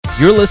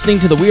You're listening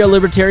to the We Are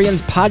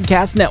Libertarians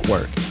Podcast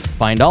Network.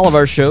 Find all of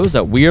our shows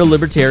at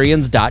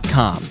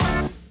wearelibertarians.com.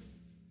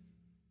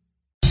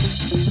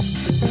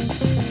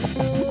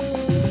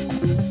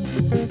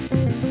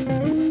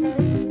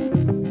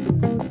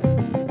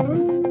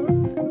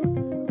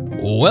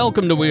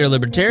 Welcome to We Are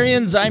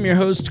Libertarians. I'm your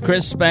host,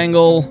 Chris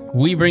Spangle.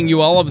 We bring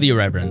you all of the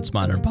irreverence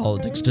modern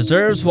politics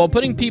deserves while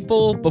putting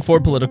people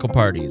before political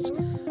parties.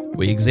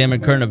 We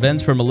examine current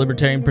events from a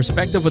libertarian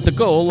perspective with the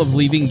goal of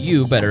leaving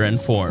you better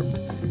informed.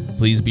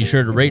 Please be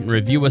sure to rate and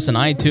review us on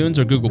iTunes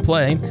or Google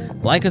Play,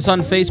 like us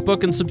on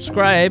Facebook, and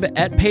subscribe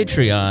at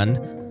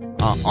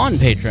Patreon, on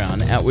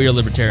Patreon at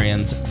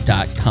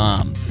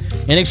wearelibertarians.com.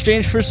 In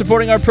exchange for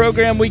supporting our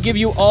program, we give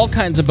you all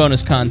kinds of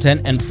bonus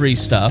content and free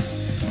stuff.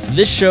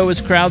 This show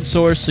is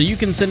crowdsourced, so you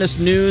can send us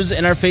news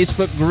in our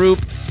Facebook group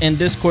and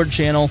Discord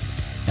channel,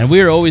 and we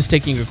are always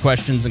taking your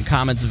questions and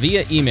comments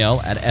via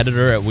email at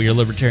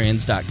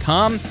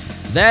editor@wearelibertarians.com.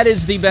 That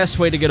is the best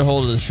way to get a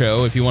hold of the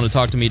show if you want to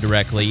talk to me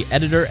directly,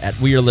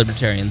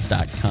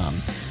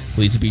 editor@wearelibertarians.com.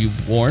 Please be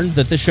warned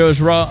that the show is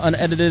raw,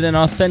 unedited, and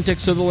authentic,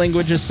 so the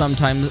language is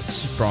sometimes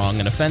strong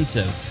and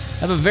offensive. I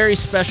have a very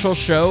special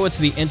show. It's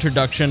the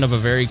introduction of a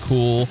very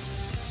cool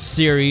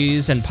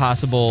series and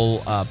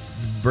possible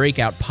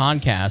breakout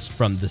podcast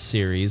from the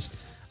series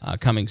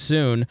coming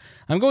soon.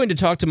 I'm going to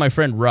talk to my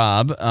friend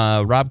Rob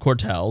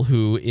Cortell,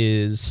 who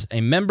is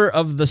a member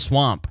of the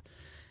Swamp.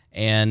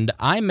 And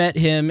I met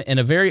him in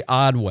a very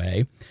odd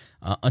way,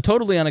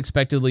 totally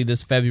unexpectedly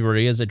this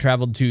February as I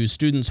traveled to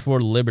Students for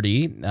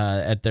Liberty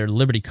at their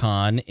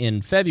LibertyCon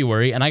in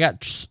February, and I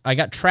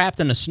got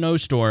trapped in a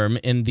snowstorm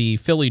in the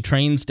Philly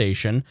train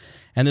station,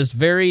 and this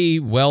very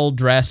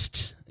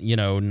well-dressed,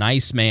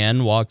 nice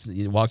man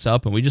walks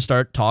up, and we just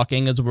start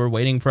talking as we're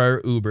waiting for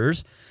our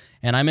Ubers.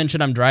 And I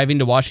mentioned I'm driving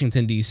to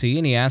Washington, D.C.,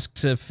 and he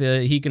asks if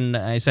he can.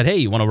 I said, hey,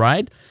 you want to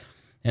ride?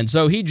 And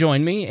so he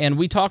joined me, and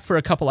we talked for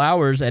a couple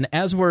hours, and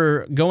as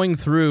we're going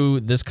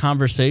through this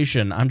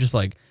conversation, I'm just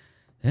like,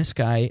 this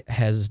guy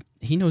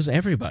he knows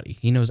everybody.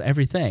 He knows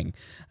everything.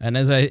 And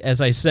as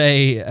I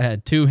say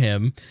to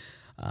him,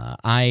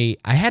 I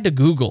had to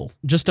Google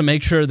just to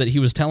make sure that he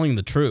was telling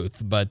the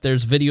truth, but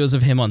there's videos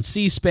of him on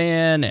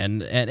C-SPAN,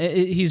 and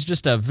he's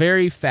just a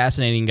very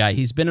fascinating guy.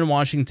 He's been in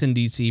Washington,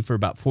 D.C. for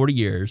about 40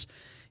 years.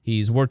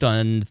 He's worked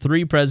on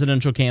 3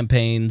 presidential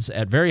campaigns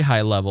at very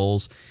high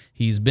levels.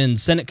 He's been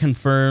Senate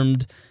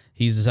confirmed.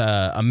 He's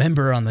a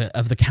member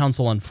of the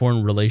Council on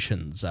Foreign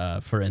Relations,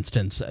 for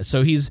instance.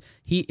 So he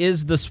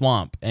is the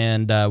Swamp,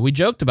 and we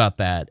joked about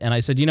that. And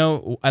I said,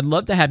 I'd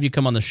love to have you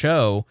come on the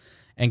show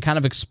and kind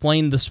of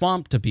explain the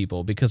Swamp to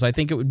people, because I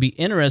think it would be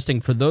interesting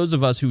for those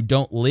of us who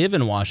don't live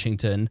in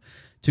Washington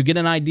to get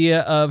an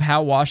idea of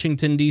how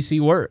Washington, D.C.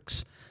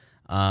 works.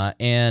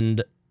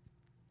 And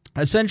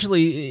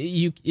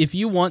essentially, if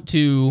you want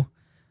to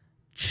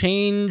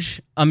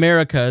change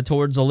America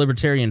towards a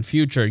libertarian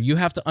future, you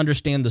have to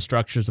understand the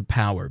structures of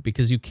power,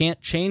 because you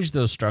can't change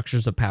those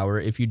structures of power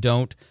if you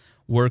don't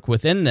work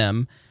within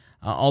them.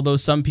 Although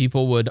some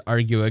people would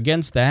argue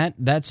against that,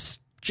 that's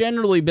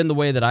generally been the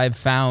way that I've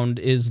found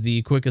is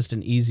the quickest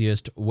and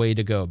easiest way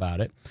to go about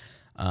it,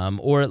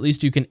 or at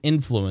least you can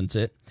influence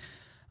it.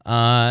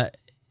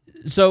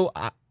 So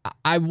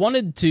I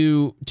wanted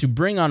to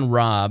bring on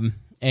Rob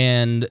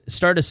and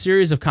start a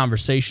series of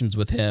conversations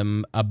with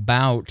him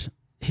about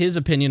his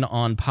opinion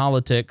on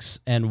politics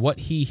and what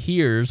he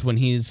hears when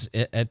he's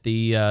at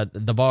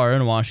the bar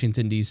in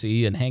Washington,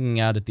 D.C. and hanging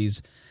out at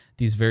these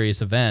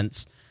various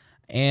events.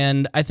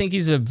 And I think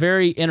he's a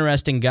very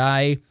interesting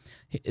guy.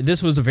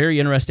 This was a very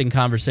interesting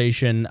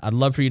conversation. I'd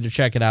love for you to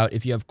check it out.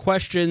 If you have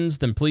questions,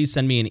 then please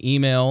send me an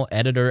email,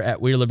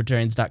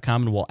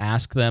 editor@wearelibertarians.com, and we'll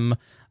ask them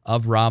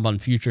of Rob on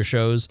future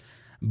shows.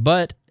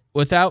 But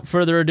without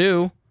further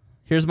ado,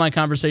 here's my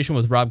conversation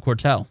with Rob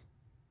Cortell.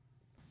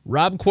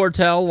 Rob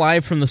Cortell,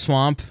 live from the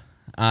Swamp.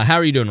 How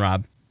are you doing,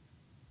 Rob?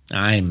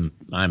 I'm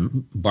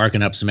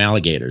barking up some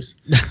alligators.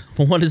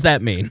 What does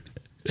that mean?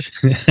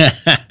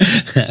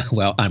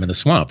 Well, I'm in the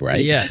swamp,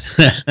 right? Yes.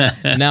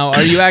 Now,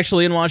 are you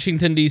actually in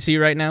Washington, D.C.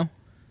 right now?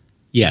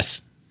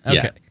 Yes. Okay.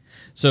 Yeah.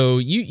 So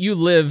you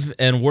live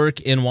and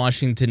work in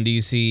Washington,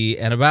 D.C.,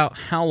 and about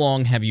how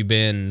long have you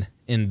been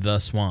in the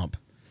Swamp?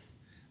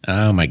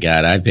 Oh, my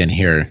God. I've been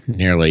here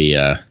nearly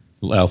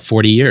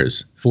 40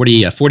 years,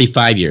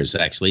 45 years,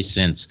 actually,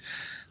 since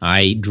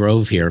I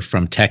drove here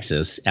from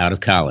Texas out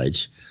of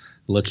college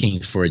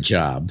looking for a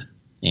job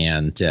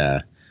and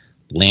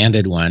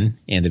landed one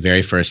in the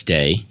very first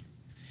day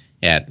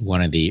at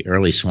one of the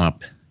early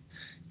swamp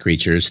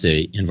creatures,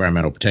 the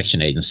Environmental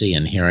Protection Agency.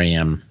 And here I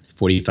am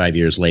 45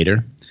 years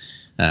later,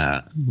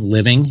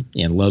 living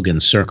in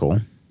Logan Circle,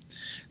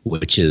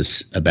 which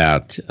is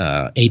about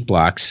 8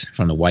 blocks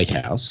from the White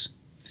House,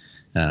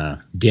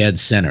 dead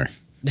center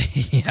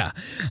Yeah,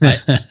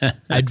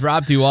 I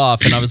dropped you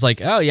off, and I was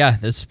like, "Oh yeah,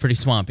 this is pretty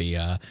swampy."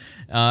 Yeah,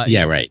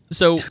 right.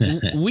 So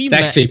we It's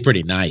met. actually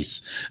pretty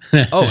nice.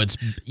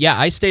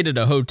 I stayed at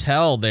a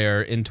hotel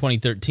there in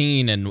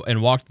 2013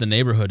 and walked the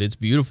neighborhood. It's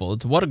beautiful.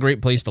 It's what a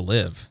great place to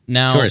live.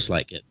 Now, Tourists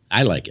like it.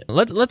 I like it.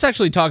 Let's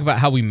actually talk about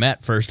how we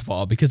met first of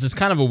all, because it's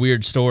kind of a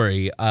weird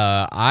story.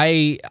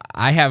 I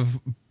have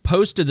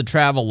posted the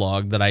travel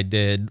log that I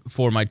did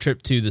for my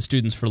trip to the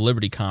Students for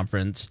Liberty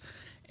conference.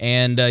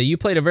 And you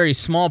played a very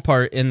small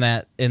part in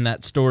that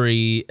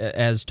story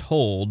as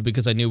told,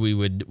 because I knew we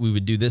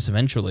would do this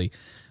eventually.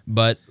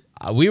 But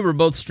we were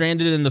both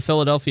stranded in the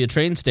Philadelphia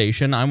train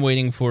station. I'm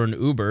waiting for an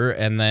Uber,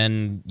 and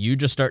then you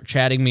just start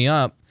chatting me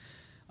up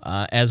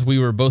as we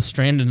were both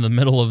stranded in the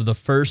middle of the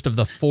first of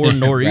the 4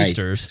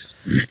 nor'easters.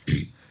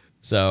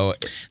 So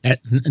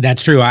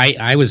that's true.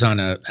 I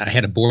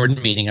had a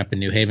board meeting up in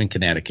New Haven,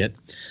 Connecticut.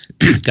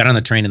 Got on the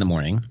train in the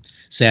morning,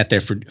 sat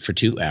there for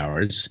 2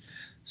 hours.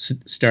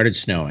 Started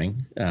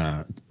snowing,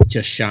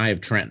 just shy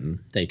of Trenton.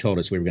 They told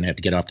us we were going to have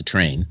to get off the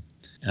train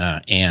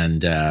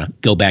and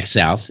go back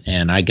south.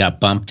 And I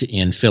got bumped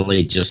in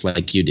Philly just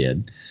like you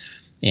did.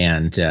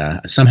 And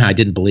somehow I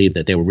didn't believe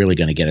that they were really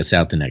going to get us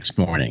out the next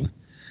morning.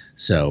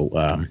 So,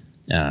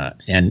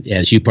 and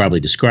as you probably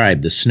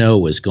described, the snow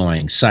was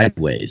going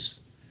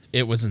sideways.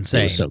 It was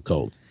insane. It was so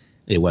cold.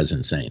 It was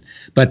insane.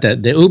 But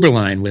the Uber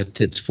line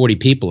with its 40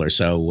 people or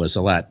so was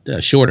a lot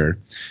shorter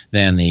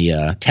than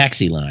the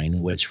taxi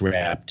line, which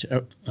wrapped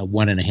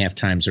 1.5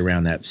 times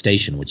around that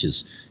station, which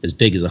is as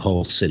big as a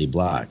whole city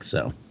block.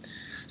 So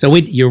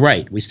you're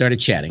right. We started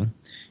chatting,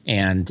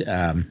 and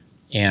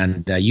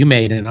you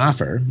made an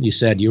offer. You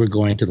said you were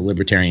going to the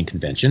Libertarian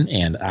Convention,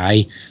 and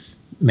I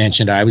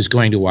mentioned I was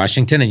going to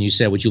Washington, and you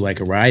said, "Would you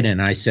like a ride?"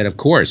 And I said, "Of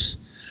course."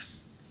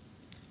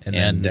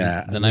 And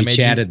then we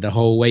chatted the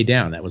whole way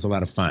down. That was a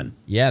lot of fun.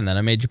 Yeah, and then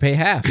I made you pay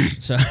half.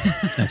 So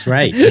that's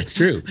right. That's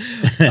true.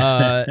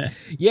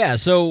 Yeah,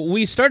 so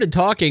we started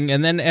talking,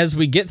 and then as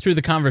we get through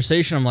the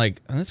conversation, I'm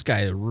like, this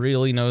guy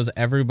really knows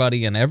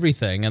everybody and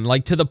everything. And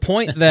like to the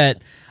point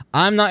that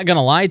I'm not going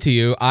to lie to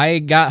you, I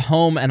got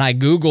home and I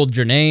Googled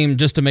your name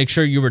just to make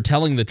sure you were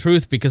telling the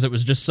truth, because it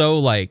was just so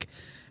like,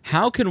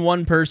 how can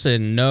one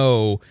person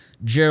know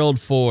Gerald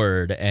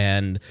Ford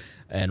and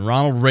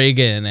Ronald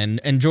Reagan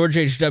and George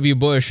H.W.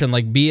 Bush and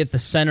like be at the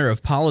center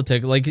of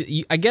politics? Like,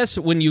 I guess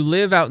when you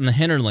live out in the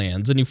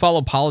hinterlands and you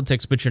follow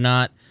politics, but you're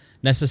not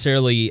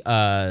necessarily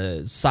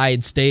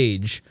side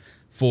stage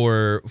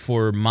for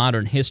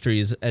modern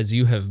histories as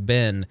you have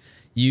been,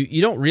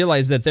 you don't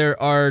realize that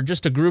there are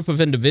just a group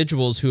of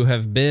individuals who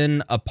have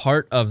been a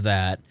part of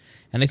that.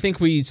 And I think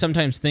we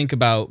sometimes think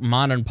about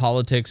modern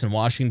politics in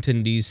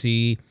Washington,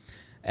 D.C.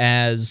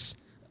 as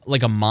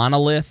like a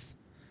monolith.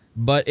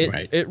 But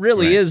it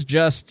really is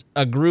just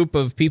a group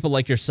of people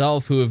like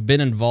yourself who have been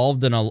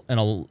involved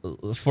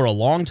for a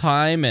long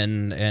time,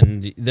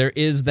 and there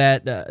is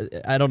that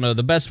I don't know,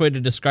 the best way to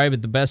describe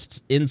it, the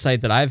best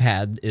insight that I've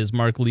had is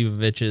Mark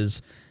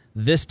Leibovich's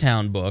This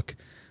Town book,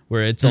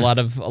 where it's a lot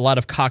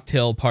of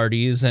cocktail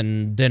parties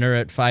and dinner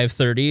at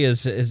 5:30.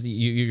 Is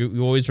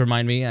you always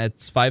remind me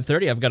it's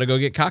 5:30. I've got to go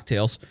get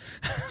cocktails.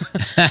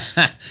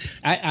 I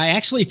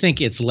actually think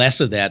it's less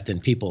of that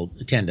than people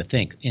tend to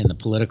think in the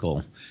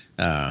political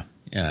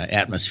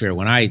atmosphere.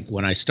 When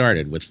I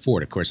started with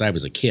Ford, of course, I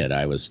was a kid.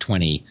 I was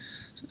 20.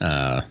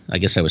 I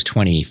guess I was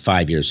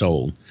 25 years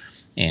old,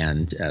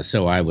 and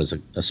so I was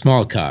a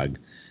small cog.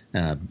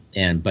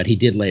 But he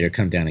did later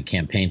come down and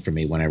campaign for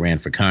me when I ran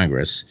for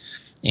Congress,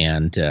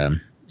 and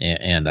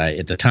I,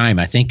 at the time,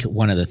 I think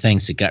one of the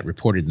things that got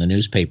reported in the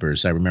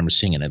newspapers, I remember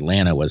seeing in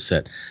Atlanta, was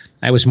that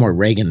I was more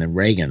Reagan than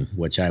Reagan,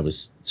 which I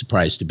was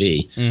surprised to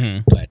be.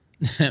 Mm-hmm. But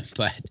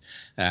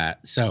I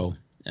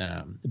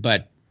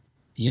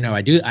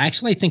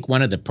actually think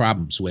one of the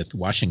problems with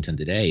Washington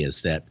today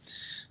is that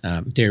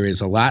there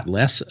is a lot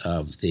less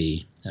of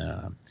the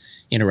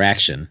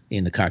interaction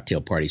in the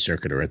cocktail party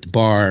circuit or at the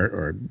bar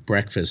or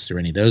breakfast or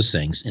any of those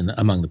things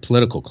among the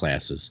political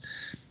classes.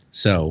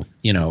 So,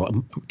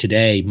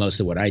 today most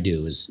of what I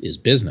do is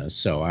business.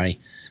 So I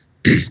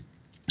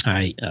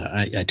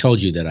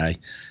told you that I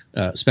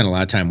spent a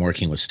lot of time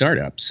working with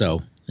startups.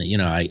 So,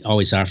 I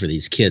always offer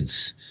these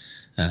kids,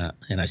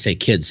 and I say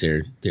kids,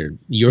 they're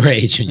your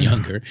age and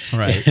younger,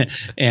 right?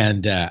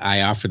 And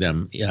I offer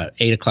them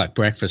 8 o'clock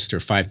breakfast or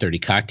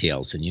 5:30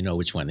 cocktails, and you know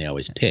which one they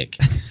always pick.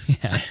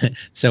 Yeah.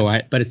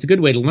 But it's a good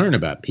way to learn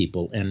about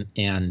people, and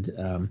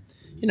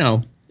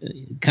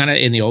kind of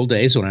in the old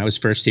days when I was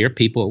first here,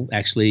 people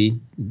actually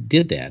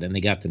did that, and they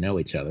got to know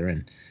each other.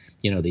 And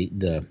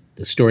the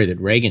story that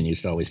Reagan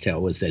used to always tell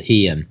was that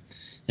he and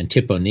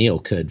Tip O'Neill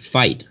could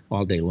fight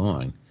all day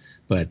long,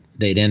 but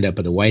they'd end up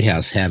at the White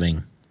House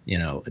having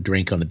a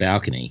drink on the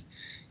balcony.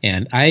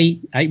 And I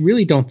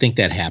really don't think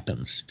that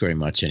happens very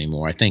much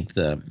anymore. I think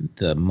the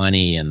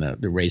money and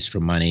the race for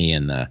money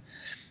and the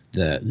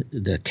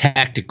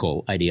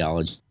tactical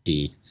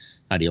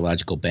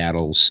ideological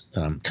battles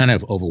kind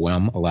of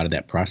overwhelm a lot of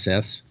that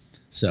process.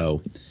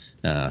 So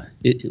I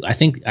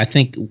think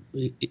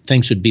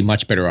things would be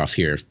much better off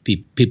here if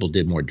people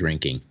did more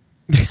drinking.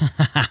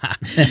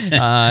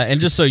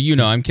 And just so you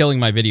know, I'm killing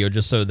my video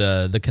just so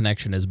the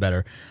connection is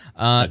better.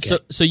 Okay.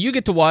 So you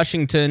get to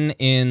Washington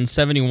in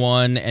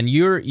 '71, and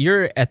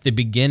you're at the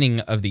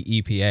beginning of the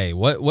EPA.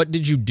 What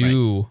did you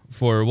do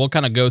for? We'll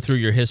kind of go through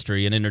your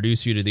history and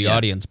introduce you to the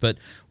audience. But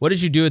what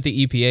did you do at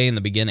the EPA in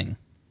the beginning?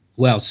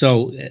 Well,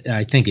 so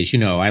I think, as you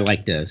know, I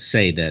like to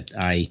say that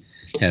I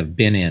have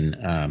been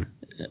in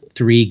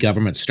 3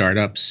 government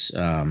startups,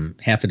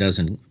 half a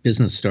dozen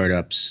business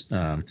startups,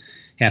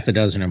 half a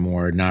dozen or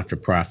more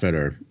not-for-profit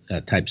or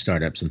type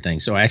startups and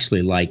things. So I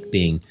actually like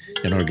being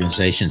in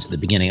organizations at the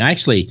beginning. I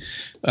actually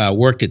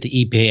worked at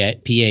the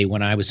EPA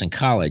when I was in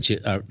college.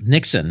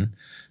 Nixon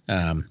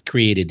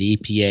created the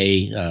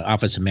EPA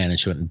Office of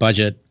Management and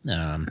Budget,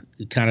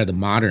 kind of the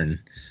modern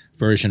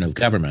version of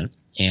government.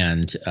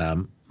 And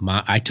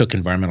I took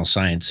environmental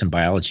science and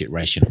biology at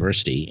Rice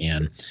University,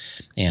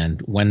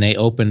 and when they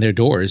opened their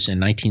doors in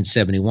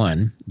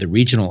 1971, the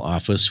regional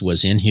office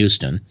was in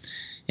Houston,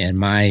 and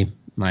my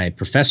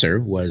professor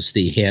was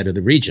the head of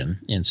the region,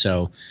 and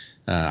so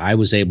I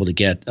was able to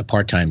get a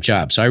part-time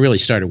job. So I really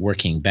started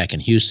working back in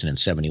Houston in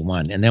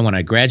 '71, and then when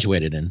I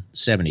graduated in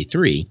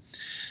 '73,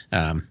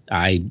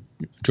 I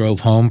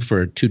drove home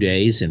for 2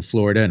 days in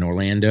Florida and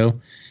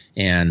Orlando,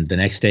 and the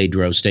next day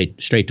drove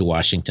straight to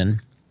Washington.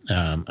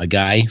 A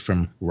guy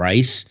from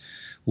Rice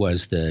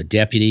was the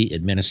deputy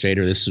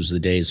administrator. This was the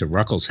days of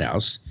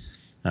Ruckelshaus,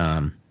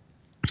 and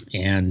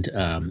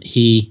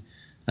he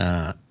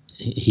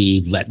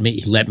let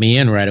me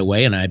in right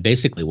away, and I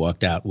basically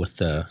walked out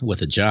with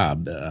a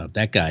job.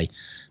 That guy,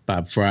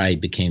 Bob Fry,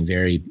 became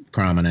very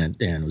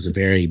prominent and was a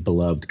very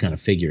beloved kind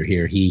of figure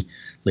here. He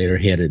later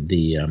headed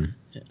the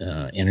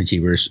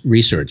energy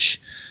research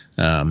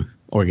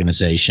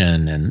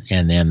organization,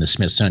 and then the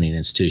Smithsonian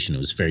Institution. He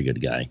was a very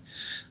good guy.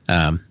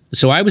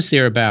 So I was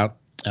there about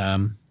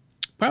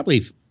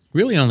probably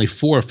really only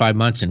 4 or 5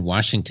 months in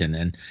Washington.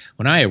 And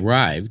when I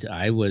arrived,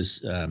 I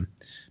was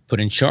put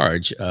in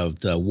charge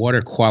of the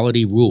water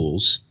quality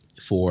rules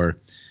for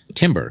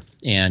timber.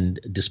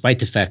 And despite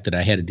the fact that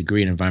I had a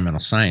degree in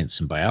environmental science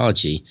and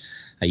biology,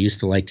 I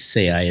used to like to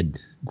say I had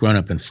grown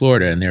up in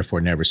Florida and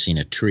therefore never seen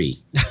a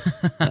tree.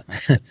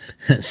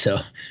 So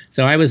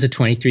I was a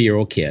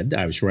 23-year-old kid.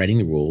 I was writing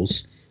the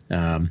rules.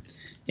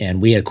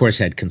 And we, of course,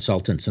 had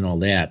consultants and all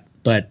that.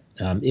 But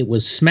it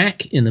was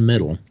smack in the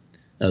middle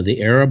of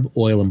the Arab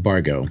oil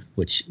embargo,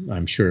 which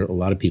I'm sure a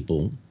lot of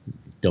people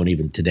don't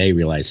even today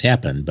realize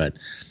happened. But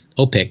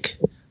OPEC,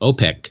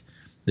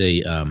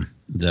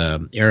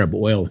 the Arab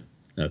oil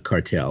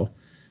cartel,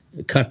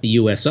 cut the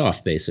U.S.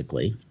 off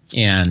basically,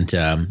 and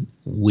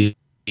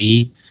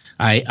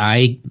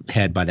I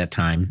had by that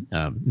time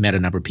met a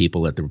number of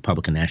people at the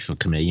Republican National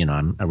Committee. You know,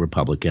 I'm a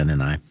Republican,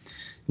 and I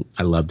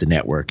love to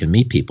network and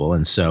meet people,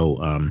 and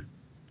so.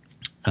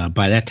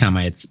 By that time,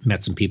 I had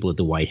met some people at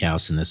the White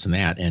House and this and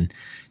that. And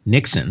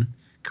Nixon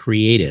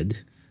created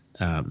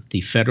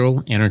the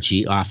Federal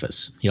Energy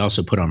Office. He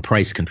also put on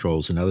price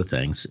controls and other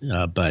things.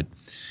 But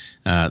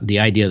the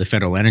idea of the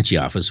Federal Energy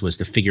Office was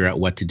to figure out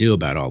what to do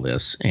about all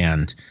this.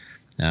 And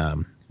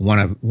one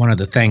of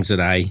the things that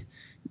I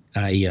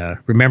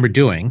remember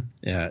doing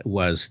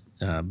was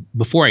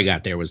before I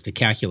got there was to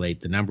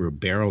calculate the number of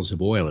barrels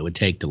of oil it would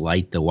take to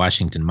light the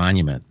Washington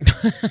Monument.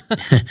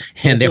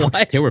 And there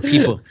were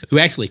people who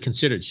actually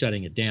considered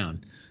shutting it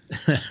down.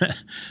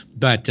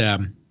 But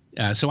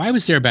so I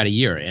was there about a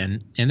year,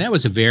 and that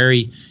was a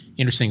very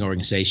interesting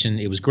organization.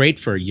 It was great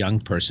for a young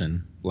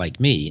person like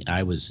me.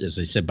 I was, as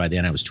I said, by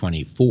then I was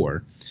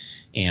 24,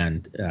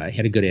 and I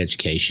had a good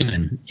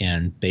education.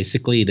 And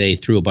basically they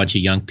threw a bunch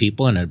of young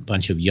people and a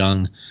bunch of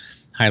young,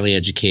 highly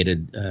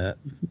educated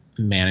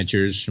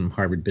managers from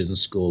Harvard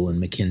Business School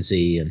and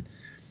McKinsey and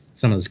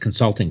some of those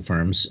consulting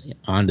firms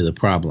onto the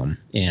problem.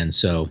 And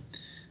so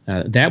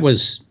that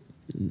was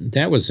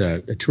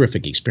a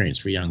terrific experience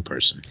for a young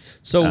person.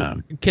 So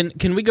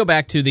can we go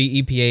back to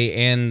the EPA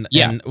and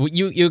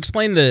you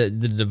explained the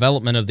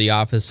development of the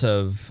Office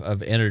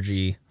of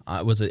Energy.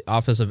 Was it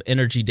Office of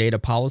Energy Data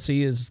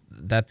Policy? Is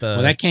that the?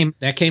 Well,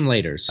 that came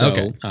later. So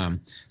okay.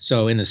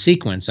 So in the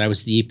sequence, I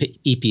was the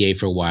EPA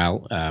for a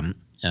while.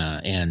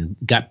 And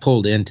got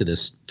pulled into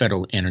this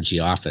Federal Energy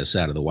Office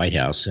out of the White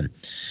House.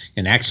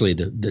 And actually,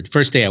 the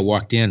first day I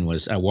walked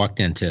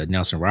into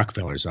Nelson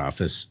Rockefeller's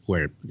office,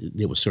 where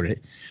it was sort of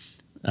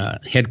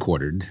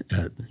headquartered.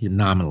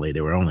 Nominally,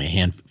 there were only a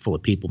handful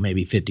of people,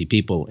 maybe 50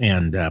 people.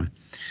 And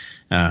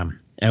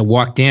I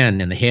walked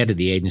in, and the head of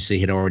the agency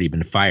had already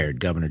been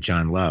fired, Governor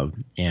John Love.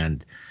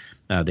 And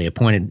they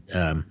appointed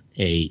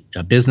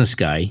a business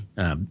guy,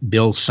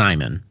 Bill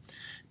Simon,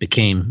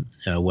 became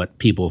what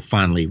people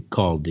fondly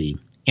called the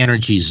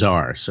energy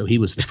czar. So he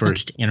was the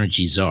first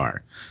energy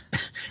czar,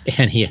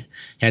 and he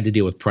had to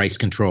deal with price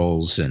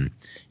controls and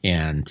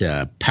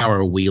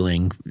power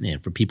wheeling.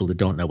 And for people that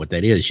don't know what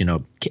that is, you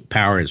know,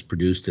 power is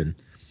produced in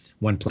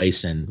one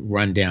place and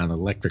run down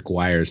electric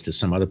wires to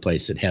some other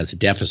place that has a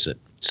deficit.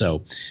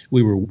 So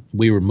we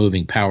were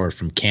moving power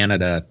from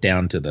Canada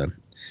down to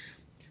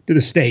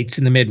the States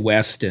in the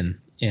Midwest, and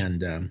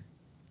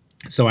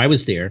so I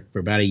was there for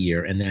about a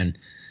year, and then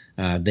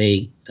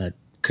they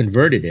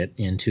converted it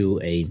into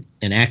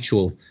an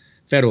actual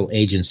federal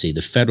agency,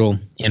 the Federal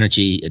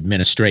Energy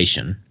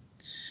Administration,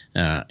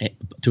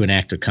 through an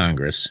act of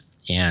Congress.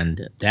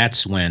 And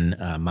that's when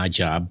my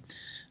job,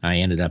 I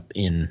ended up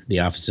in the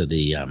office of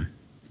the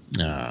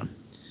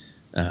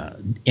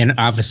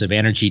Office of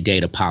Energy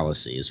Data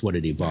Policy is what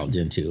it evolved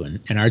into.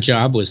 And our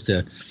job was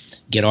to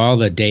get all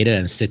the data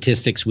and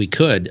statistics we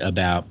could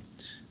about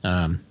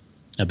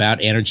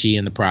energy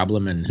and the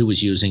problem and who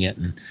was using it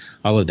and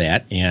all of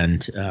that,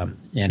 and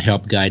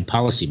help guide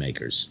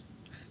policymakers.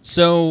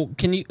 So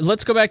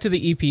let's go back to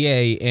the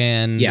EPA,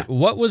 and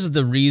what was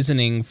the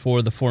reasoning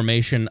for the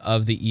formation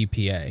of the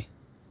EPA?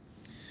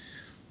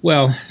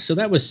 Well, so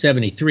that was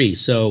 73.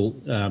 So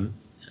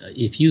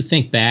if you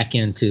think back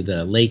into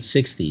the late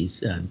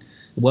 60s,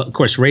 well, of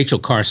course, Rachel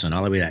Carson,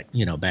 all the way back,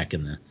 back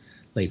in the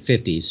late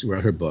 50s,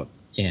 wrote her book,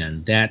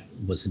 and that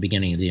was the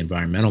beginning of the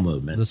environmental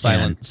movement. The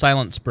Silent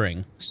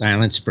Spring.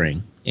 Silent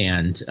Spring.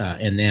 And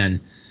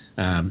then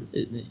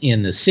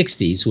in the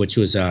 60s, which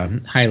was a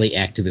highly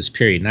activist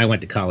period, and I went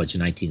to college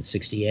in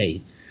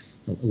 1968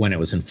 when it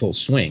was in full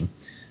swing,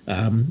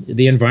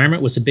 the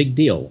environment was a big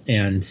deal.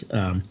 And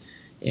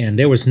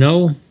there was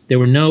no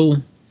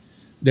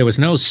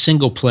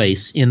single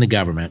place in the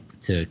government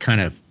to kind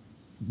of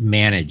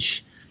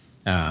manage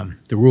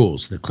the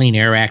rules. The Clean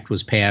Air Act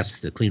was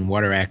passed, the Clean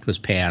Water Act was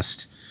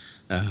passed,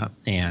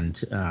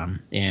 and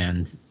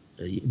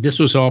this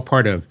was all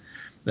part of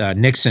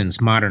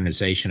Nixon's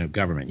modernization of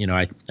government.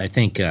 I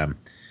think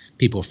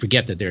people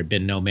forget that there had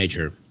been no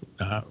major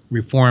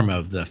reform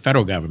of the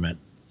federal government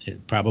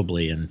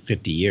probably in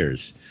 50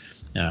 years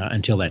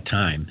until that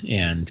time,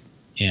 and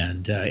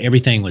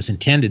everything was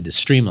intended to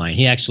streamline.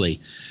 He actually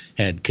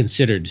had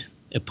considered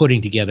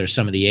putting together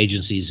some of the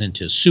agencies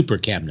into super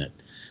cabinet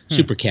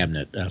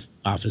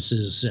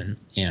offices,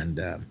 and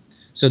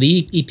so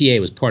the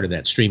EPA was part of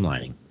that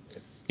streamlining.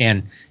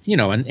 And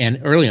and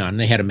early on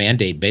they had a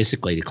mandate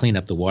basically to clean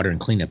up the water and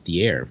clean up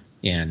the air.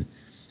 And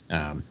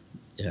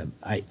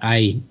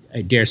I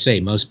dare say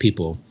most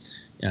people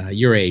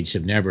your age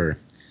have never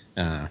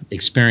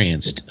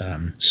experienced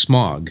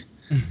smog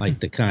like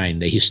the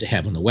kind they used to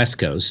have on the West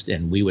Coast,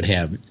 and we would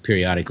have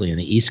periodically on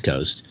the East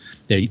Coast.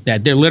 There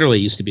literally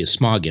used to be a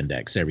smog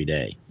index every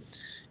day,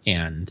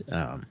 and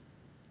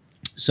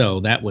so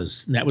that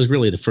was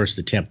really the first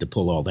attempt to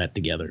pull all that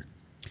together.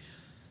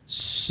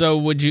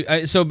 So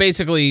so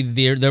basically,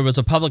 there was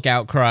a public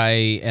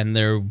outcry, and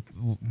there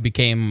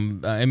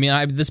became.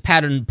 This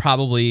pattern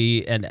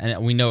probably,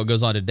 and we know it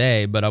goes on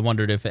today, but I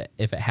wondered if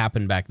it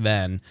happened back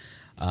then.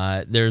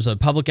 There's a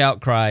public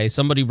outcry.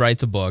 Somebody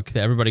writes a book.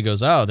 Everybody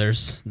goes, "Oh,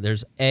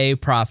 there's A,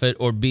 profit,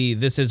 or B,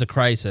 this is a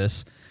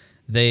crisis."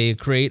 They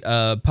create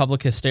a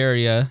public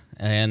hysteria,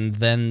 and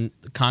then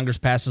Congress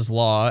passes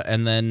law,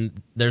 and then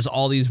there's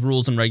all these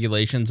rules and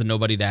regulations, and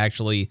nobody to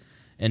actually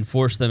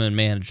enforce them and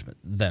manage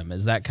them.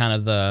 Is that kind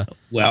of the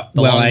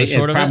long and the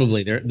short of it?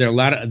 Probably there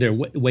are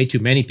way too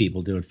many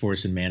people to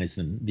enforce and manage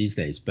them these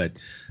days. But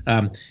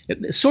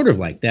it's sort of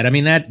like that. I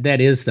mean,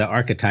 that is the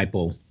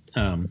archetypal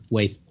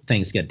way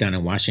things get done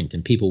in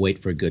Washington. People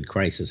wait for a good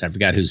crisis. I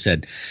forgot who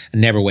said,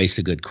 "Never waste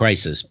a good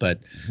crisis." But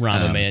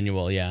Rahm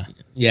Emanuel, yeah,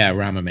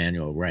 Rahm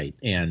Emanuel, right.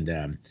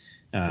 And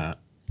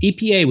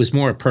EPA was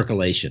more a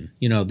percolation.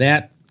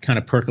 That kind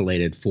of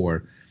percolated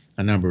for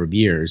a number of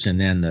years,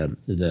 and then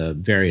the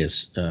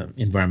various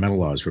environmental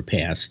laws were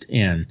passed,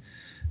 and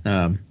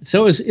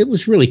so it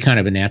was really kind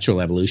of a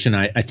natural evolution.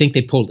 I think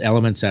they pulled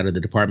elements out of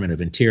the Department of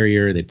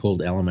Interior, they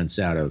pulled elements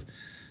out of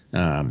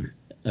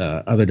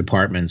other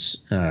departments,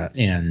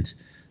 and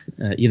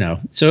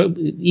so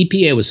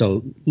EPA was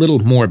a little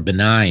more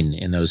benign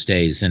in those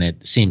days than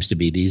it seems to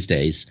be these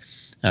days.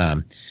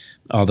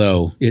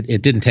 Although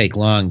it didn't take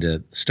long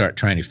to start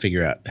trying to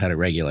figure out how to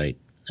regulate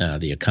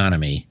the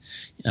economy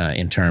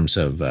in terms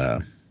of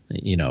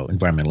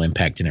environmental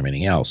impact and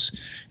everything else.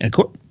 And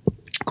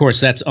of course,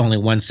 that's only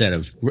one set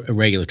of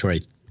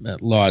regulatory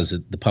laws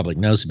that the public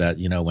knows about.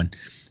 When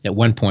at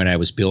one point I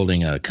was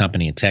building a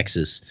company in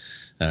Texas,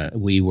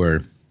 we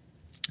were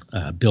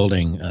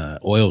building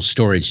oil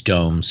storage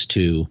domes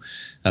to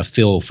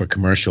fill for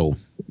commercial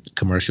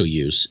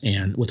use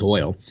and with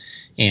oil,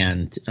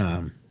 and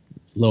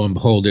lo and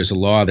behold, there's a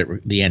law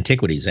the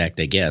Antiquities Act,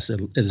 I guess,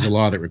 there's a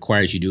law that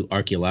requires you do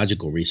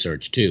archaeological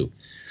research too.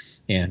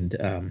 And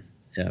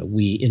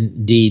we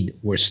indeed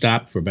were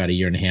stopped for about a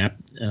year and a half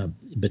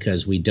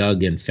because we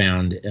dug and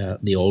found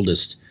the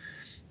oldest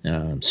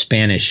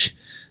Spanish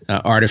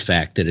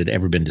artifact that had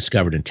ever been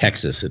discovered in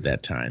Texas at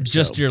that time.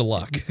 Just your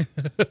luck.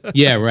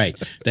 Yeah,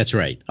 right. That's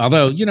right.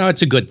 Although,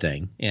 it's a good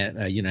thing. And,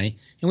 and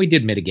we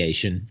did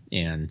mitigation,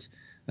 and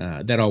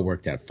that all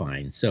worked out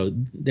fine. So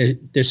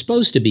there's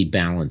supposed to be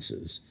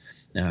balances.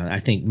 I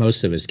think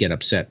most of us get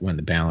upset when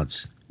the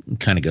balance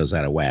kind of goes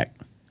out of whack.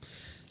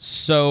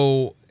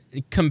 So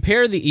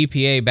compare the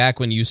EPA back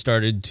when you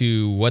started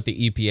to what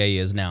the EPA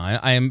is now.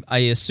 I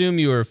assume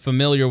you are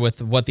familiar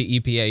with what the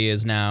EPA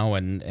is now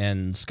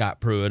and Scott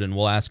Pruitt, and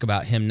we'll ask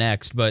about him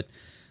next. But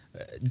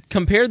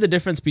Compare the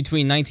difference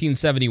between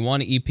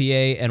 1971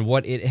 EPA and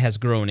what it has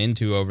grown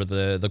into over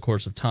the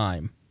course of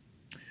time.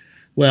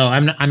 Well,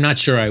 I'm not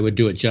sure I would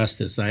do it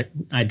justice.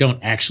 I don't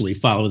actually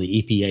follow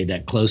the EPA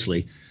that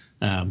closely.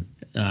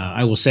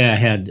 I will say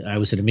I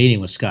was at a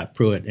meeting with Scott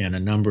Pruitt and a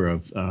number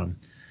of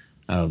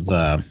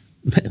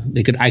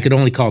I could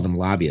only call them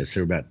lobbyists.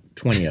 There were about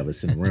 20 of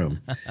us in the room,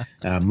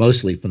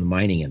 mostly from the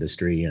mining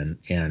industry,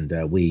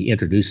 and we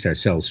introduced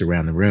ourselves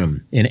around the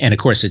room. And of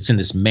course, it's in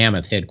this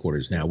mammoth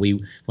headquarters now.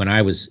 When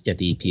I was at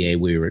the EPA,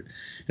 we were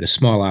at a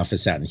small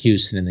office out in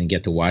Houston, and then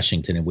get to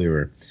Washington, and we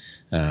were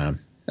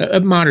a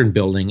modern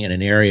building in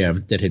an area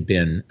that had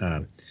been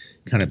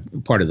kind of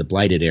part of the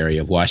blighted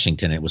area of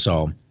Washington. It was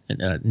all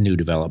new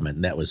development,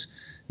 and that was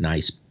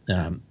nice.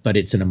 But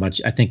it's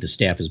I think the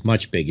staff is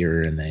much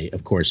bigger, and they,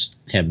 of course,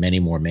 have many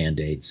more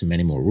mandates and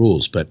many more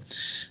rules. But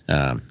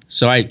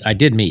so I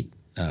did meet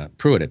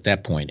Pruitt at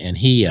that point, and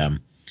he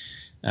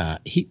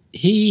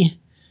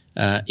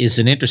is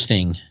an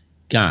interesting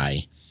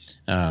guy.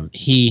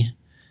 He,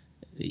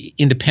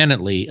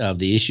 independently of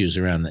the issues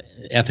around the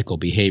ethical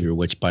behavior,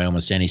 which by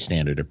almost any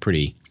standard are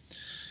pretty,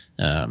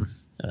 I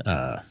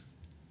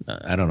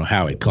don't know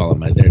how I'd call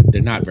them.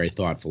 They're not very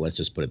thoughtful. Let's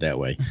just put it that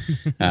way.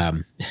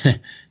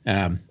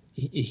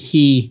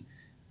 He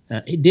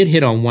did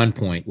hit on one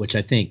point, which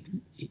I think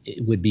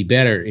it would be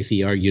better if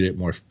he argued it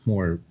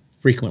more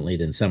frequently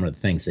than some of the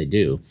things they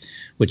do,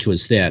 which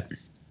was that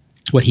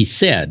what he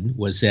said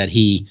was that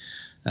he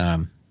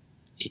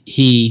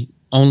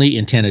only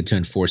intended to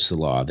enforce the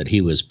law, that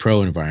he was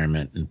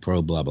pro-environment and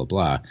pro-blah, blah,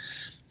 blah.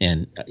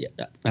 And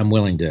I'm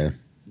willing to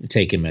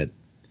take him at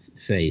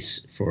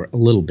face for a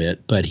little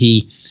bit, but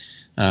he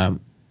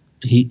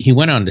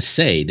went on to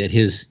say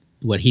that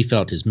what he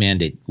felt his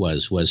mandate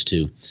was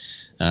to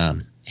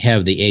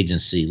have the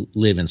agency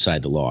live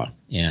inside the law.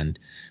 And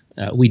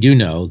we do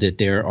know that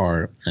there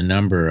are a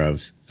number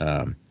of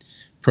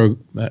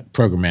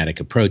programmatic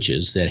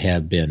approaches that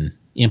have been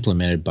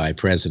implemented by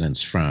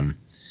presidents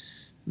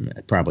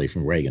probably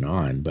from Reagan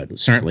on, but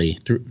certainly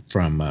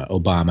from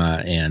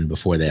Obama, and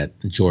before that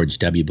George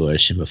W.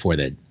 Bush, and before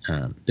that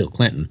Bill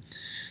Clinton,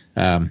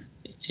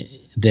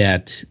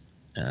 that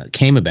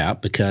came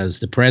about because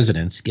the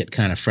presidents get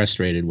kind of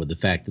frustrated with the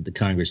fact that the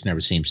Congress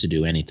never seems to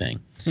do anything.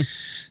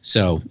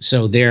 So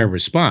their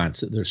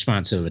response, the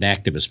response of an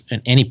activist,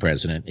 and any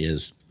president,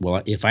 is,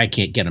 well, if I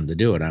can't get them to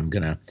do it, I'm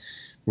going to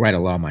write a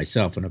law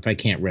myself. And if I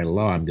can't write a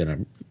law, I'm going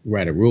to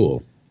write a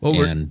rule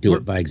and do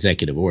it by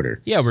executive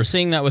order. Yeah, we're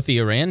seeing that with the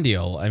Iran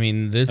deal. I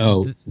mean, this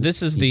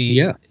is the...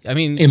 Yeah. I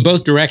mean, in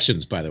both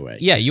directions, by the way.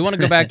 Yeah, you want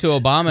to go back to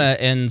Obama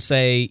and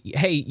say,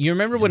 hey, you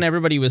remember when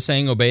everybody was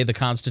saying obey the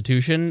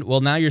Constitution?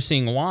 Well, now you're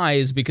seeing why,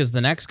 is because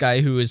the next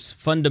guy who is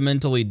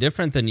fundamentally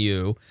different than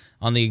you,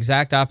 on the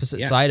exact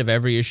opposite side of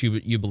every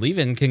issue you believe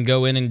in, can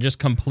go in and just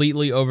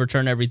completely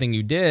overturn everything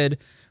you did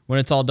when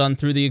it's all done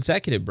through the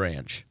executive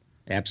branch.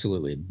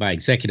 Absolutely, by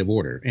executive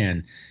order.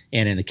 And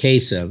in the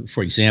case of,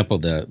 for example,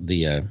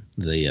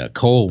 the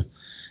coal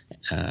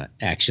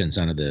actions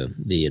under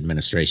the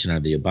administration,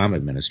 under the Obama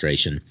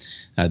administration,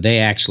 they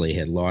actually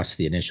had lost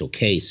the initial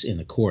case in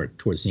the court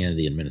towards the end of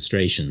the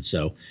administration.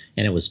 So,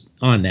 and it was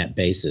on that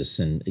basis.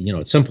 And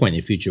at some point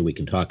in the future we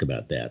can talk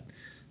about that.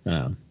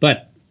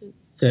 But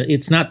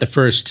it's not the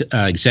first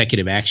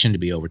executive action to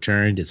be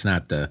overturned. It's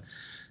not the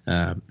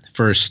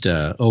first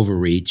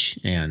overreach.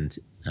 And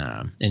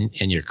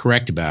you're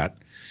correct about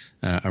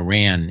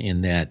Iran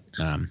in that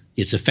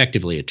it's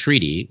effectively a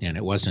treaty, and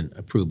it wasn't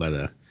approved by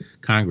the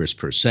Congress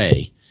per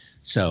se.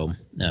 So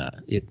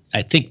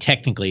I think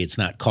technically it's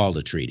not called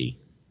a treaty.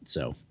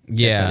 So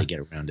that's how they get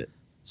around it.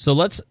 So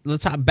let's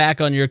hop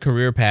back on your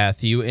career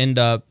path. You end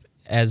up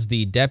as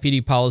the Deputy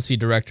Policy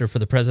Director for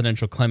the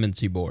Presidential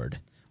Clemency Board.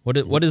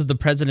 What is the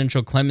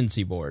Presidential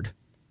Clemency Board?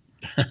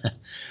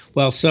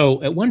 Well,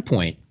 so at one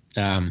point,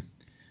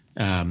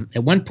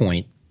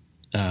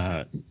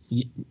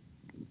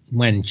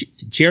 when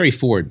Jerry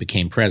Ford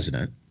became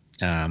president,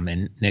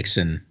 and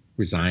Nixon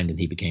resigned and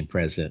he became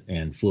president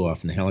and flew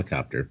off in the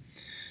helicopter,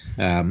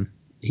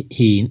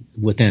 he,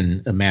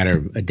 within a matter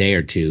of a day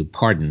or two,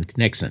 pardoned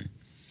Nixon.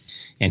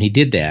 And he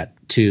did that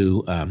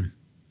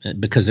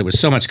because there was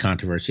so much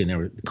controversy, and there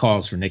were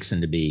calls for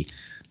Nixon to be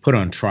put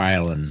on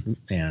trial and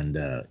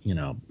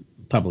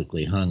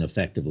publicly hung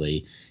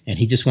effectively, and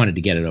he just wanted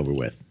to get it over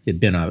with. It'd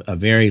been a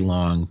very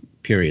long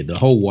period. The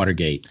whole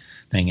Watergate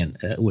thing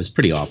was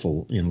pretty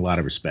awful in a lot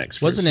of respects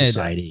for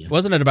society.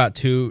 Wasn't it about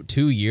two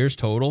years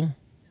total?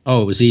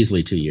 Oh, it was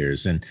easily 2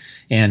 years, and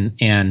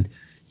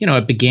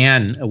it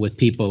began with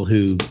people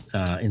who,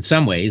 in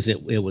some ways,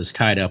 it was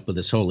tied up with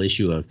this whole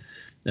issue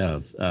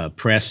of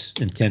press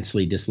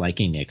intensely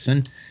disliking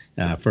Nixon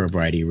for a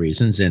variety of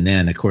reasons, and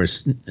then of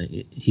course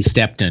he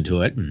stepped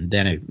into it, and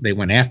then they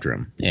went after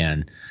him.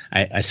 And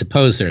I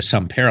suppose there are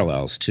some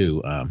parallels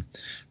to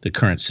the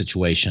current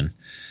situation,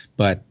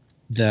 but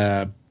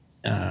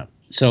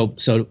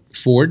so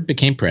Ford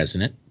became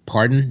president,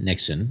 pardoned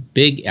Nixon,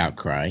 big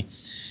outcry,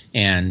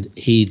 and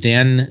he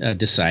then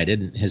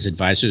his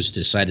advisors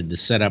decided to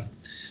set up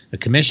a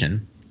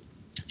commission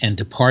and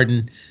to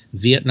pardon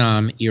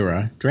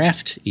Vietnam-era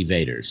draft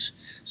evaders.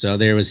 So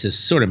there was this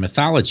sort of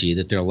mythology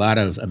that there are a lot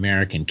of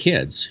American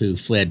kids who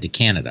fled to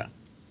Canada.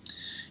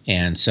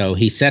 And so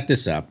he set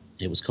this up.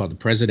 It was called the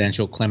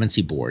Presidential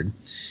Clemency Board.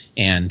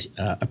 And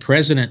a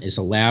president is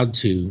allowed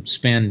to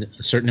spend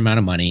a certain amount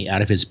of money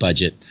out of his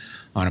budget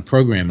on a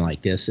program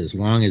like this as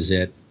long as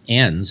it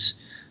ends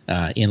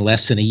in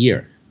less than a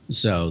year.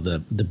 So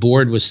the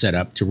board was set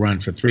up to run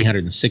for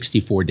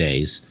 364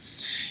 days.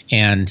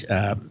 And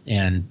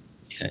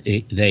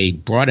they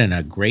brought in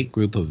a great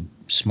group of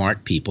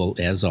smart people,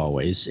 as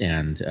always,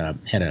 and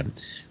had a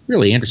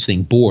really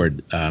interesting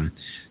board.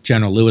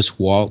 General Lewis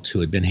Walt,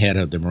 who had been head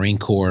of the Marine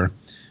Corps,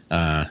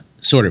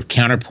 sort of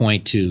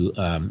counterpoint to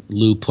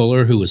Lou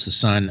Puller, who was the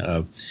son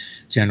of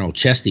General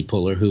Chesty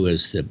Puller, who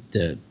was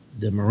the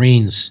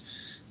Marines.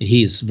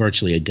 He's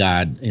virtually a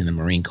god in the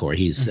Marine Corps.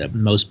 He's the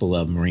most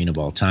beloved Marine of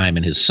all time,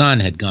 and his son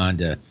had gone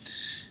to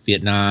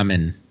Vietnam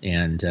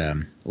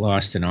and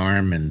lost an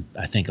arm and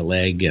I think a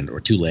leg or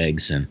two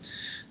legs, and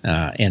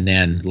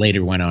then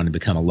later went on to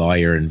become a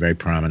lawyer and very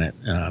prominent.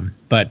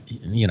 But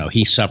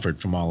he suffered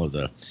from all of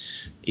the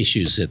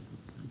issues that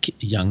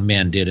young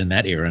men did in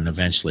that era, and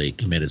eventually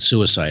committed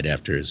suicide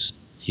after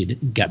he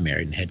got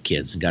married and had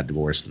kids and got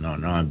divorced and on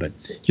and on. But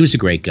he was a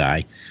great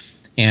guy.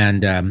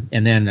 And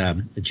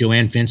then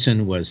Joanne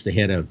Vinson was the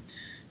head of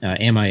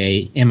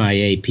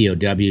MIA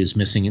POWs,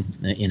 missing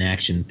in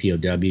action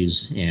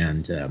POWs,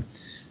 and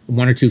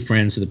one or two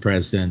friends of the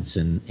president's,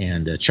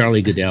 and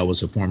Charlie Goodell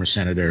was a former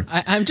senator.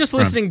 I'm just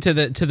listening to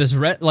this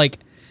like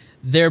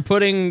they're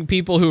putting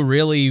people who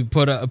really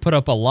put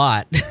up a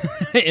lot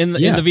in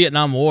the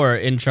Vietnam War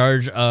in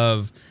charge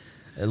of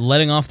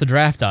letting off the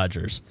draft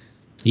dodgers.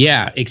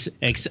 Yeah,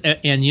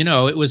 and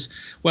it was,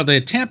 the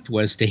attempt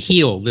was to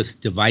heal this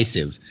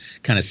divisive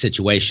kind of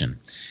situation.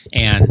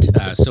 And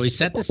so he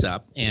set this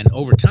up, and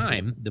over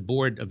time, the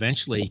board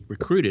eventually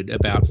recruited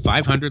about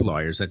 500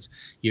 lawyers. That's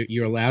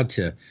you're allowed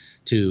to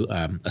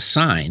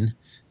assign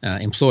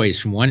employees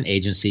from one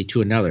agency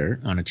to another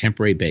on a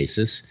temporary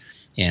basis.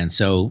 And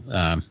so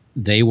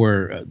they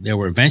were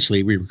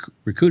eventually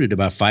recruited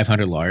about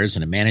 500 lawyers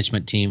and a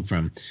management team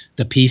from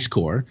the Peace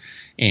Corps,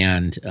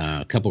 and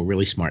a couple of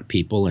really smart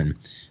people. And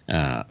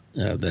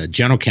the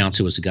general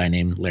counsel was a guy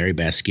named Larry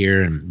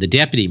Baskier, and the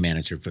deputy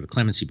manager for the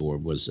Clemency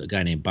Board was a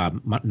guy named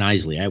Bob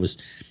Nisley.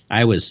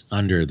 I was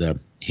under the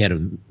head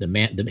of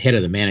the head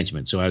of the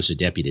management, so I was a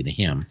deputy to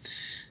him.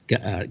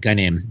 A guy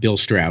named Bill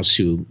Strauss,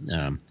 who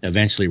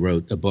eventually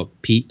wrote a book,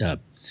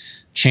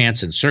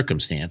 Chance and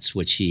Circumstance,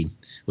 which he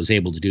was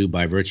able to do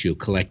by virtue of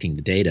collecting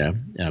the data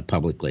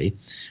publicly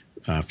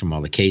from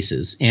all the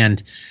cases.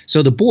 And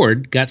so the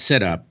board got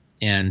set up,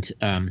 and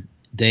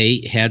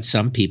they had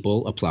some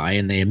people apply,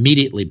 and they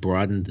immediately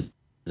broadened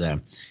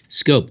the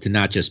scope to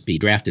not just be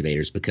draft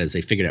evaders, because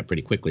they figured out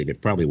pretty quickly there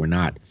probably were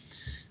not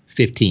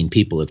 15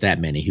 people, if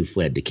that many, who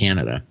fled to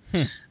Canada.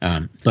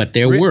 But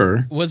there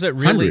were was it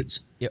really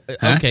hundreds.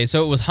 Okay,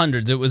 so it was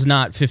hundreds. It was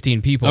not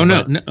 15 people. Oh,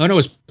 no, it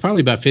was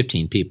probably about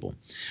 15 people.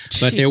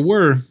 But there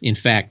were, in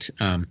fact,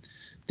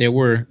 there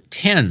were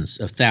tens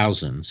of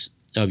thousands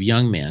of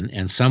young men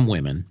and some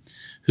women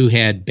who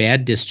had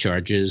bad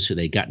discharges, who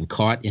they'd gotten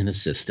caught in the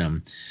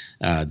system.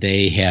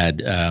 They had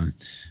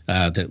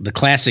the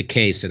classic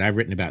case that I've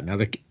written about in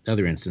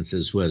other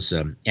instances was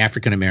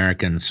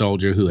African-American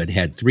soldier who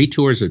had 3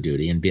 tours of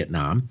duty in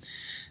Vietnam,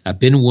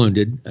 been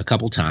wounded a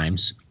couple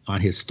times. On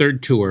his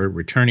 3rd tour,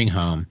 returning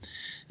home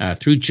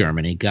through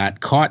Germany, got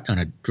caught on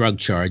a drug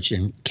charge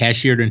and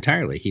cashiered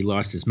entirely. He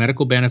lost his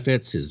medical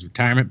benefits, his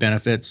retirement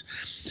benefits.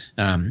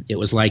 It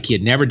was like he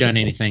had never done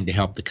anything to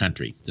help the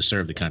country, to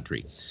serve the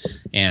country.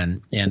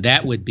 And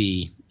that would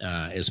be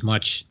as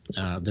much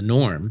the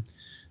norm.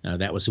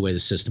 That was the way the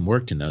system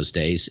worked in those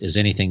days as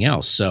anything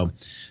else. So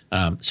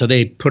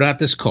they put out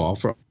this call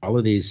for all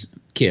of these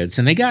kids,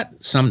 and they got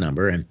some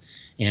number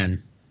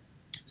and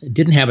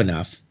didn't have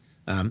enough.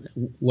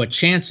 What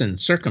Chance and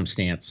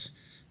Circumstance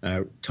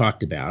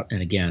talked about,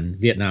 and again,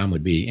 Vietnam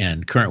would be,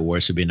 and current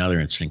wars would be another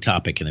interesting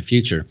topic in the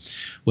future,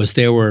 was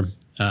there were,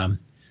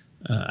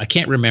 I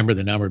can't remember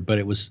the number, but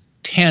it was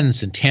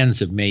tens and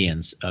tens of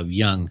millions of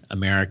young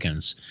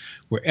Americans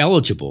were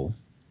eligible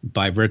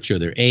by virtue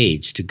of their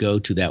age to go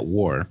to that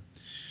war.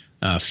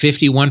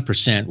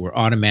 51% were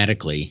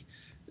automatically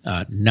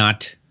were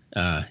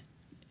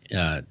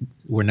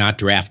not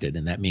drafted,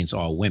 and that means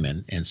all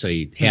women. And so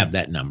you have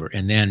that number.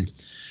 And then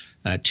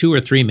 2 or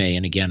 3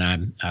 million,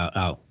 again,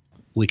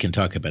 we can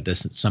talk about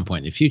this at some point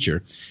in the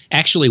future,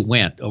 actually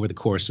went over the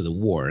course of the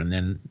war. And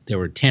then there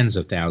were tens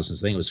of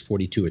thousands, I think it was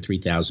 42 or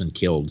 3,000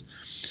 killed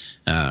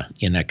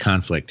in that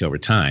conflict over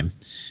time.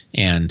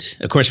 And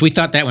of course, we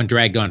thought that one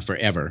dragged on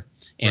forever.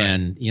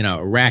 And,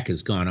 Iraq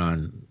has gone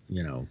on,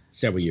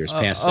 several years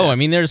past that. Oh, I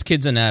mean, there's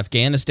kids in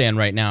Afghanistan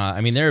right now.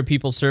 I mean, there are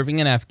people serving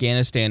in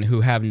Afghanistan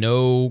who have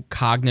no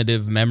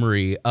cognitive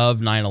memory of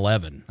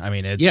 9/11. I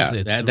mean, it's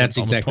that's almost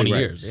exactly 20 right.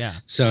 years. Yeah.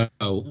 So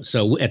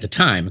at the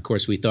time, of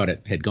course, we thought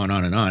it had gone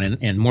on,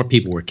 and more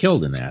people were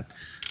killed in that.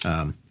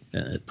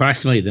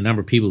 Approximately the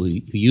number of people who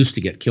used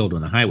to get killed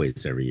on the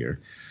highways every year.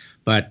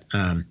 But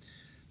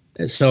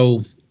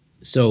So,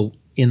 so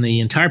in the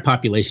entire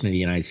population of the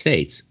United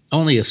States,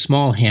 only a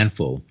small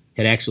handful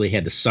had actually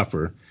had to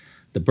suffer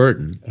the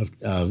burden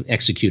of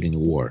executing the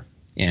war.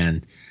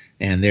 And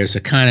there's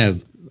a kind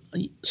of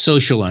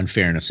social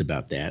unfairness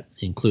about that,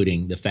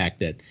 including the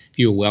fact that if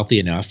you were wealthy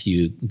enough,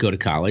 you go to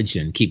college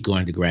and keep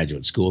going to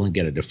graduate school and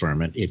get a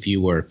deferment. If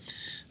you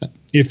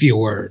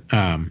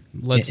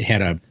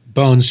had a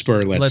bone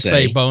spur, let's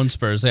say bone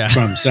spurs, yeah,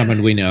 from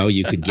someone we know,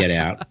 you could get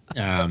out.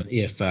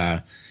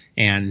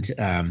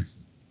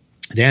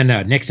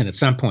 Then Nixon at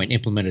some point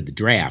implemented the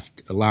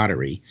draft, a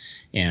lottery,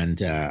 and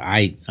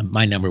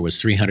my number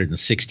was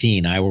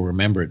 316. I will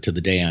remember it to the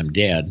day I'm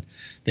dead.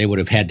 They would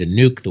have had to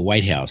nuke the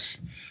White House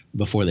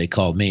before they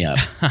called me up,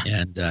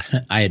 and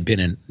I had been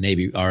in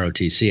Navy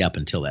ROTC up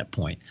until that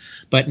point.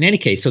 But in any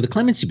case, so the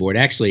Clemency Board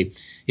actually,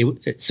 it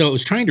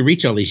was trying to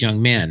reach all these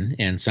young men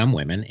and some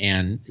women,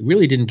 and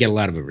really didn't get a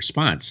lot of a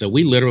response. So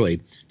we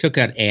literally took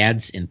out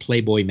ads in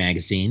Playboy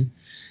magazine.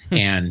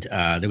 And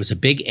there was a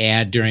big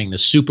ad during the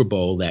Super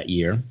Bowl that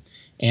year.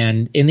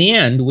 And in the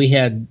end, we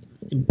had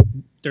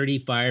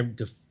 35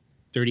 to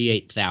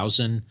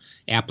 38,000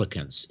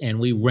 applicants. And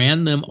we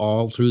ran them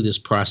all through this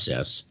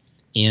process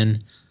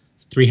in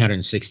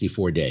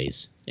 364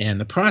 days.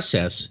 And the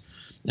process,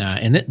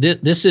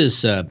 this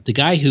is the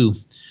guy who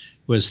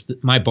was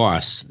my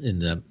boss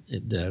who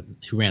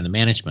ran the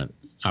management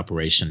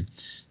operation,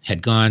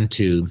 had gone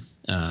to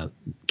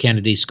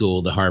Kennedy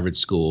School, the Harvard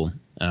School,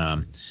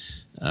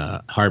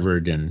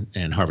 Harvard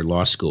and Harvard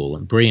Law School,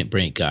 and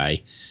brilliant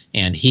guy.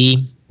 And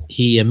he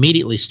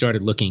immediately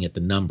started looking at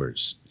the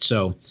numbers.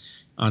 So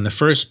on the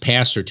first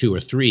pass or two or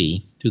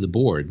three through the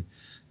board,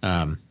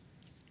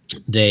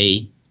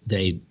 they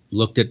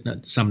looked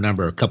at some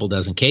number, a couple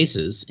dozen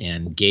cases,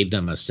 and gave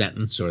them a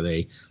sentence, or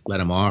they let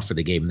them off, or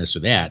they gave them this or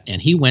that.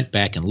 And he went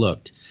back and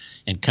looked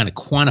and kind of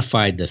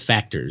quantified the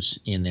factors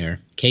in their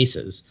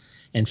cases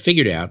and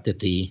figured out that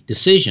the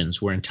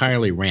decisions were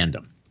entirely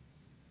random.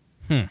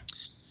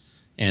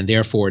 And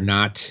therefore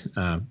not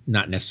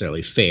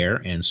necessarily fair,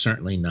 and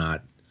certainly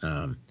not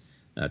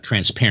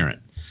transparent.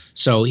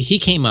 So he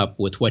came up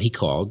with what he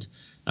called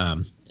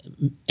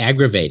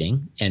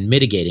aggravating and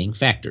mitigating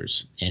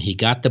factors, and he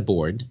got the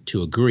board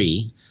to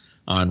agree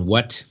on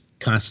what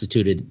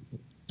constituted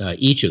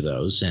each of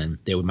those. And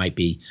there might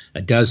be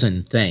a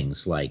dozen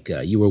things, like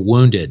you were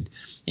wounded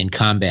in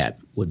combat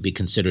would be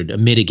considered a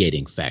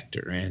mitigating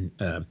factor, and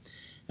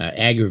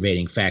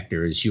aggravating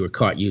factor is you were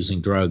caught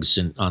using drugs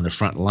on the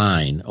front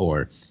line,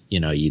 or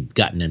you'd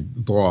gotten in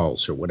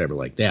brawls or whatever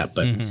like that.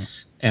 But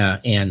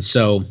and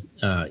so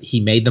he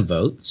made them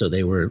vote. So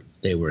they were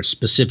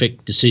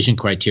specific decision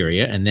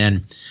criteria, and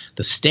then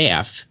the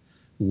staff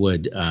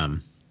would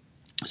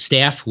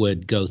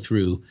go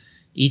through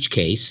each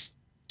case,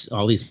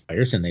 all these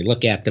factors, and they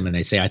look at them and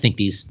they say, I think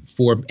these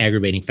 4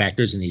 aggravating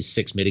factors and these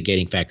 6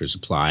 mitigating factors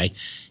apply,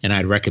 and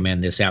I'd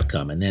recommend this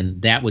outcome. And then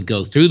that would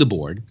go through the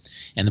board,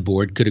 and the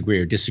board could agree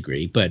or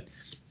disagree, but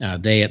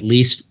they at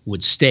least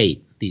would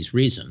state these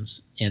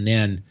reasons. And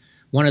then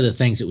one of the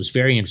things that was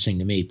very interesting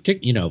to me,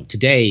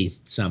 today,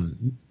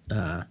 some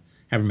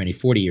however many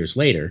 40 years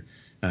later,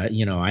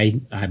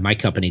 my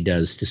company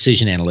does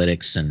decision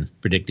analytics and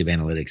predictive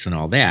analytics and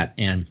all that,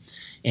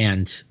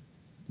 and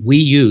we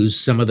use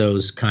some of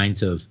those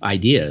kinds of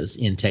ideas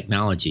in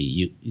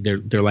technology.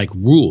 They're like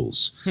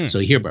rules. So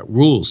you hear about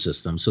rule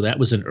systems. So that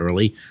was an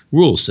early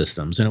rule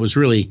systems, and it was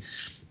really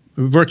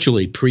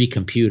virtually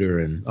pre-computer,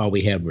 and all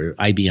we had were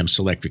IBM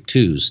Selectric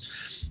 2s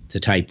to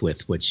type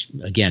with, which,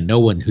 again, no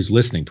one who's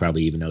listening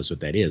probably even knows what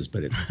that is,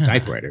 but it's a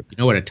typewriter. You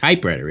know what a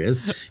typewriter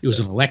is? It was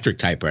an electric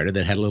typewriter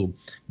that had a little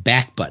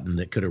back button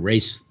that could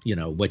erase,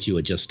 what you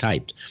had just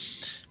typed,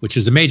 which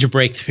was a major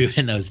breakthrough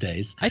in those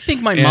days. I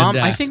think my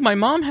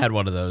mom had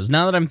one of those.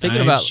 Now that I'm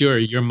thinking about, sure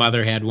your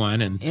mother had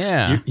one, and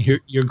yeah,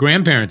 your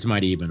grandparents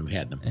might even have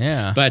had them.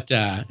 Yeah. But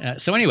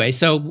so anyway,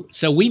 so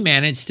we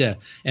managed to,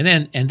 and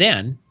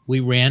then we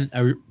ran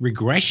a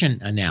regression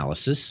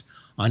analysis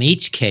on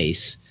each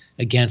case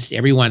against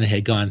everyone that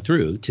had gone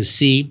through to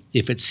see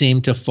if it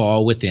seemed to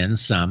fall within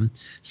some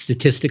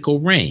statistical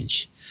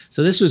range.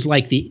 So this was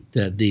like the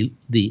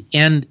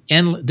end.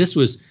 This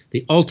was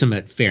the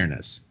ultimate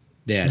fairness,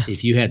 that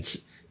if you had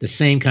the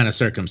same kind of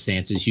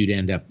circumstances, you'd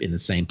end up in the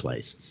same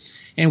place.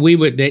 And we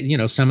would,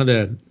 some of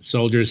the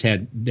soldiers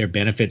had their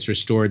benefits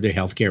restored, their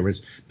health care,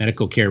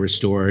 medical care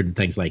restored, and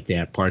things like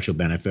that, partial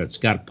benefits,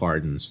 got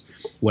pardons,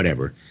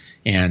 whatever.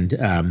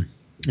 And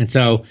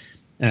so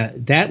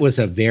that was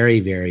a very,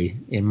 very,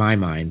 in my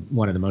mind,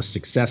 one of the most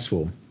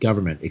successful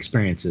government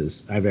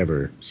experiences I've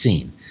ever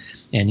seen.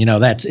 And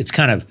it's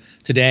kind of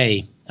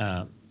today.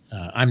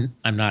 I'm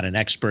not an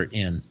expert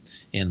in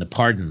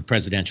the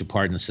presidential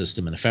pardon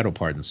system and the federal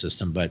pardon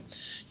system, but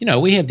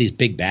we have these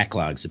big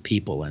backlogs of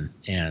people,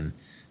 and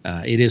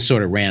it is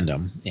sort of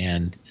random,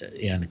 and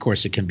of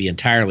course it can be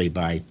entirely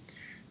by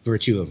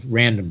virtue of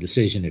random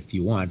decision. If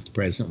you want, if the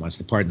president wants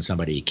to pardon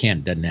somebody, he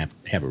can, doesn't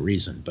have a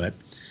reason, but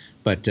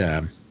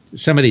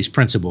some of these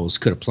principles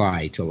could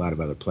apply to a lot of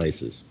other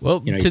places.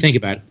 Well, you think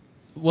about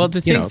Well,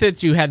 to think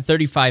that you had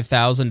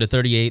 35,000 to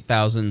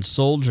 38,000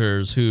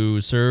 soldiers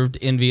who served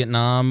in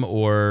Vietnam,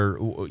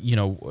 or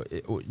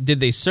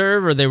did they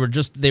serve, or they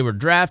were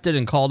drafted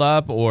and called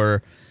up,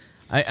 or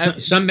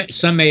some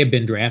may have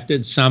been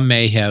drafted, some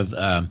may have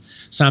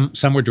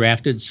some were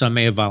drafted, some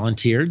may have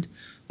volunteered,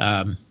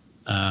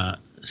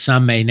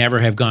 some may never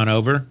have gone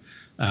over,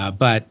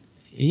 but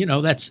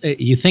that's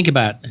you think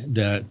about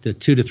the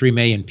 2 to 3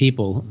 million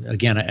people.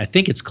 Again, I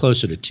think it's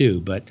closer to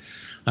 2, but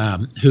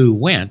who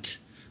went.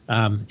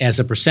 As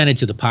a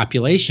percentage of the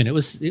population,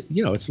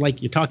 it's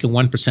like you're talking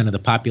 1% of the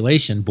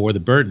population bore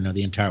the burden of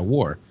the entire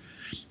war.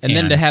 And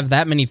then to have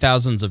that many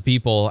thousands of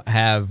people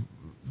have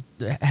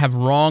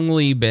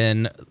wrongly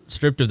been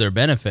stripped of their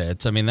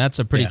benefits, I mean, that's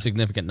a pretty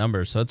significant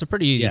number. So it's a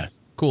pretty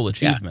cool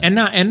achievement.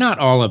 Yeah. And not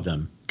all of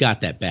them got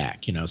that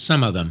back.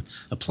 Some of them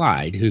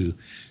applied who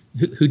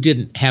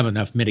didn't have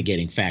enough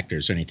mitigating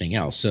factors or anything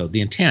else. So the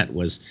intent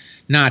was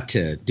not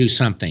to do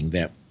something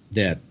that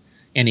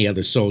any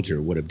other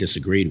soldier would have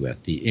disagreed with.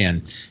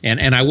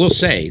 And I will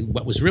say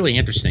what was really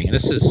interesting, and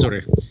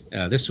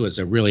this was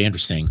a really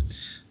interesting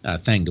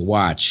thing to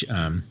watch.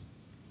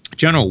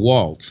 General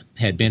Walt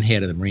had been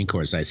head of the Marine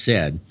Corps, as I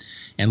said,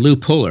 and Lou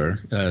Puller,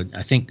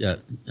 I think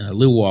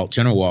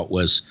General Walt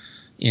was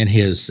in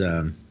his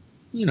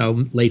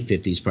late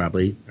 50s,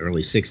 probably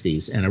early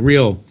 60s, and a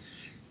real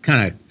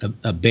kind of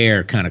a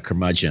bear kind of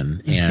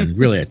curmudgeon, and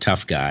really a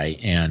tough guy.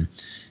 And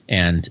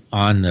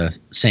on the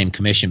same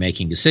commission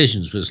making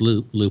decisions was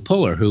Lou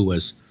Puller, who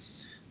was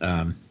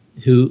in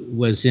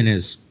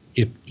his,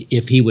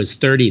 if he was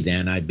 30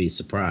 then, I'd be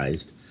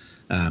surprised,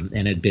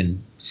 and had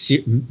been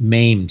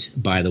maimed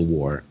by the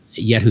war,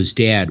 yet whose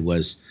dad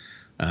was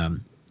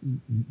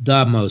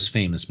the most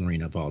famous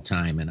Marine of all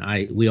time.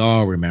 And we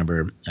all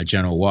remember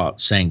General Walt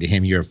saying to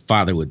him, "Your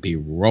father would be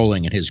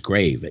rolling in his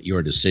grave at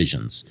your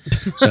decisions."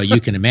 So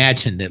you can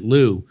imagine that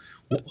Lou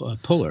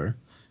Puller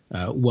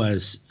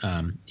was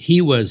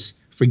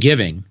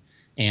forgiving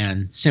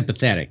and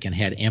sympathetic and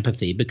had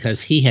empathy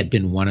because he had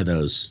been one of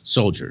those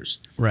soldiers.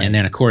 Right. And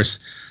then, of course,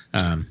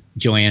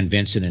 Joanne,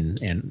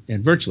 Vincent,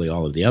 and virtually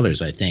all of the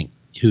others, I think,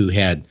 who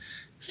had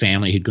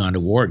family who'd gone to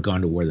war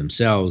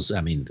themselves,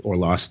 or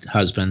lost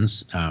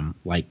husbands,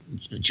 like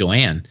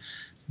Joanne,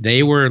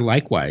 they were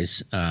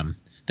likewise,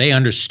 they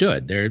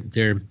understood.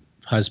 Their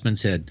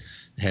husbands had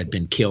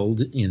been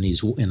killed in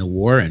the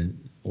war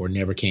or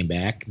never came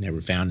back, never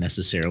found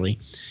necessarily.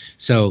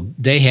 So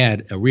they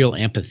had a real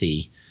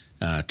empathy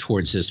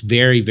towards this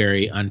very,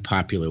 very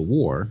unpopular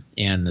war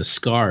and the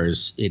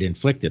scars it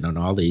inflicted on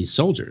all these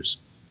soldiers.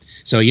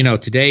 So,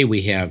 today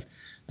we have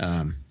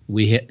all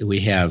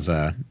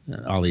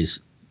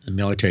these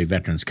military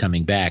veterans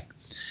coming back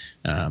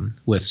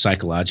with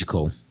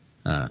psychological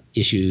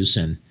issues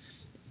and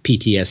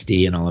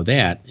PTSD and all of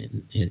that,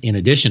 in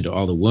addition to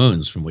all the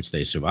wounds from which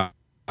they survived.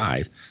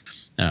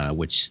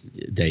 Which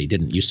they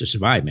didn't used to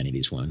survive, many of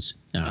these wounds.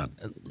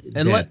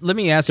 Let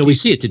me ask you. So we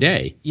see it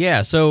today.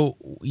 Yeah. So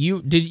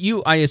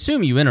I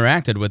assume you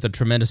interacted with a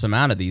tremendous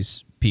amount of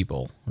these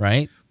people,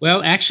 right?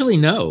 Well, actually,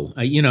 no.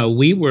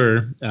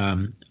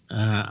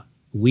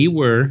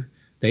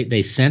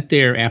 They sent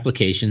their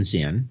applications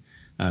in.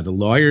 The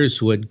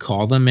lawyers would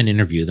call them and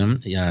interview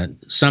them.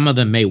 Some of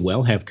them may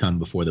well have come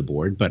before the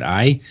board, but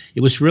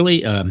it was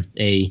really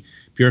a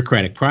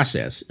bureaucratic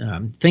process.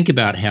 Think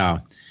about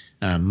how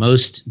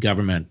most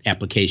government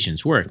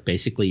applications work.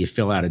 Basically, you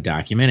fill out a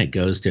document, it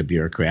goes to a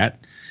bureaucrat.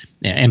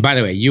 And by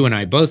the way, you and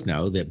I both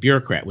know that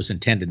bureaucrat was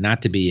intended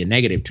not to be a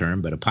negative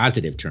term, but a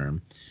positive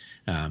term.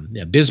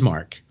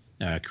 Bismarck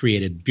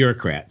created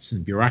bureaucrats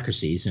and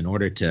bureaucracies in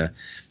order to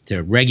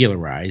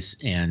regularize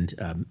and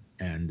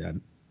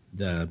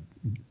the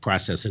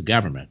process of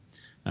government.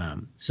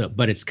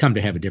 But it's come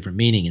to have a different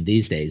meaning in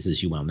these days,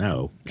 as you well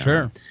know.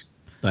 Sure.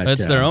 But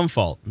it's their own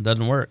fault. It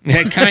doesn't work.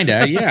 Kind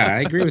of, yeah, I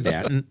agree with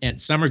that. And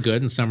some are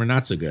good and some are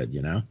not so good,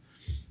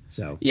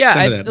 So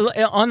yeah,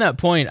 on that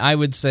point, I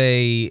would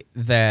say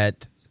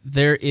that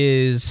there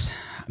is.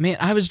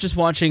 I was just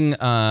watching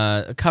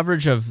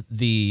coverage of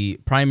the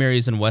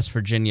primaries in West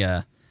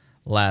Virginia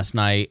last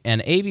night,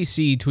 and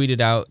ABC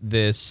tweeted out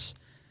this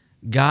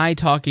guy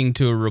talking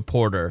to a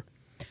reporter.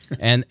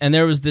 And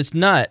there was this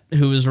nut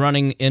who was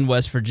running in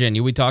West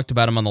Virginia. We talked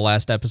about him on the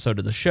last episode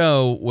of the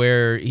show,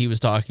 where he was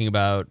talking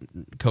about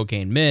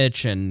Cocaine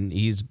Mitch, and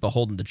he's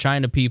beholden to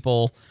China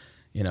people.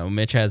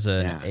 Mitch has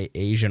an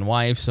Asian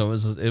wife, so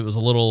it was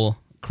a little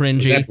cringy.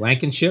 Was that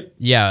Blankenship?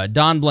 Yeah,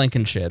 Don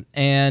Blankenship.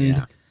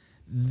 And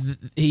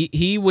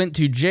he went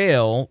to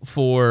jail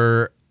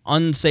for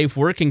unsafe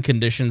working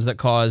conditions that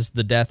caused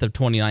the death of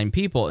 29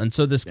 people. And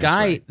so this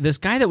guy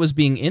that was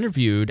being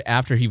interviewed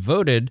after he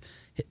voted,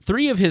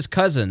 3 of his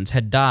cousins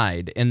had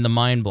died in the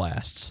mine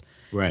blasts.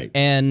 Right.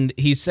 And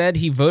he said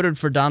he voted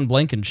for Don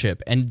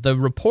Blankenship. And the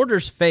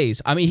reporter's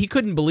face, he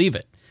couldn't believe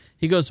it.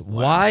 He goes,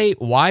 wow.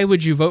 Why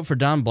would you vote for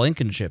Don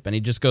Blankenship? And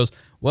he just goes,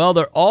 well,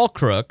 they're all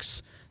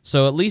crooks,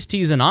 so at least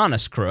he's an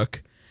honest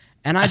crook.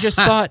 And I just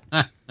thought,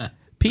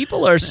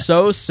 people are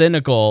so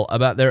cynical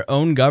about their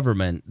own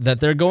government that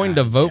they're going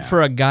to vote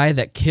for a guy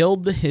that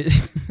killed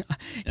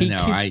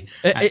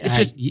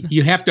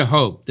You have to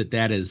hope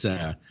that is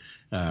an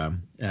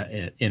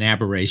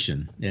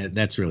aberration.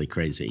 That's really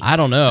crazy. I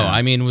don't know.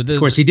 I mean, of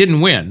course, he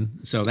didn't win,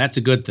 so that's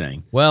a good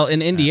thing. Well,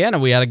 in Indiana,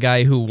 we had a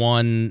guy who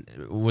won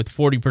with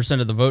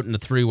 40% of the vote in a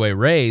three-way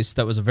race.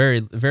 That was a very,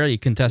 very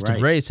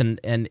contested race,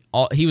 and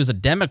he was a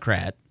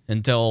Democrat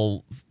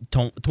until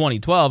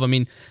 2012. I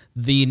mean,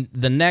 the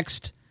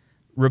next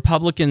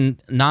Republican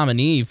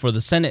nominee for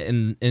the Senate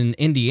in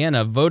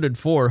Indiana voted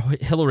for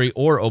Hillary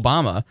or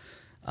Obama,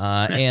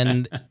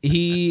 and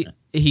he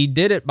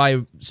did it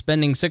by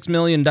spending $6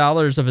 million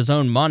of his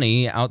own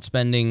money,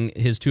 outspending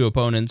his two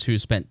opponents who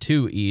spent $2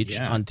 million each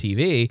on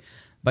TV,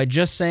 by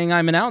just saying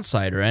I'm an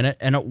outsider,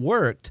 and it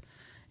worked.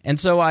 And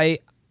so I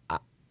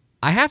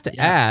have to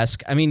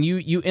ask, I mean,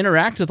 you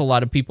interact with a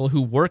lot of people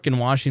who work in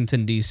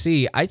Washington,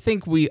 D.C. I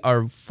think we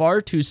are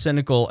far too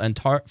cynical and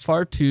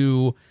far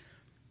too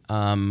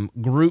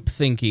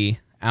group-thinky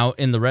out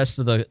in the rest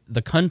of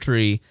the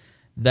country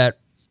that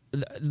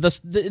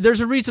there's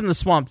a reason the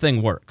swamp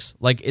thing works.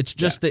 Like, it's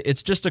just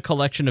a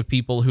collection of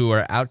people who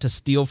are out to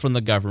steal from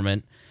the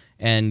government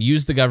and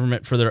use the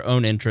government for their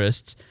own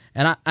interests.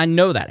 And I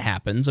know that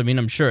happens. I mean,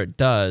 I'm sure it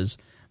does.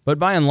 But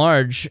by and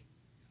large,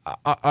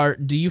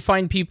 do you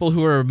find people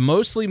who are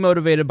mostly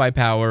motivated by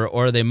power,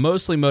 or are they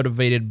mostly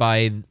motivated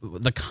by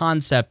the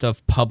concept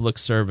of public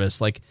service?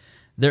 Like,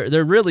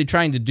 they're really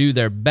trying to do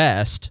their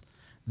best.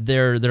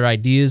 Their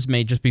ideas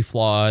may just be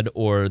flawed,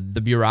 or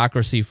the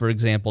bureaucracy, for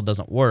example,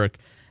 doesn't work.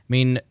 I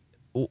mean,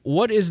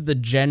 what is the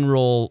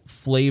general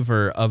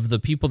flavor of the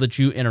people that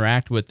you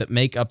interact with that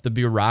make up the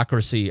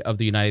bureaucracy of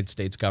the United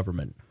States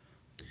government?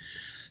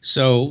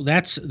 So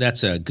that's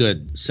a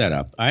good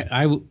setup.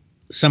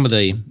 Some of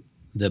the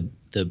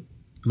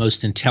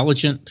most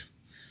intelligent,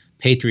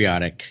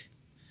 patriotic,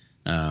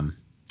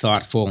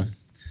 thoughtful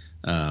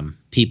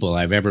people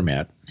I've ever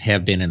met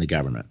have been in the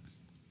government,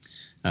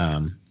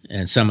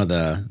 and some of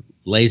the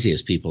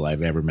laziest people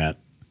I've ever met,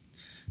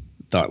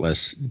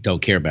 thoughtless,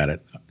 don't care about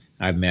it,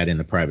 I've met in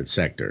the private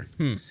sector.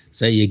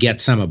 So you get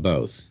some of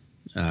both.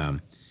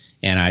 And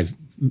I've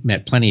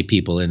met plenty of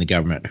people in the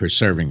government who are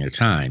serving their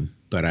time,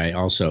 but I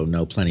also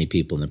know plenty of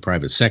people in the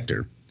private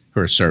sector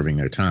who are serving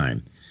their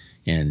time.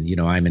 And,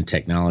 I'm in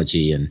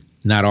technology, and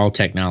not all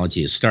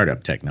technology is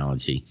startup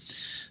technology.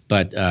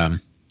 But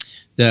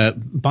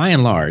by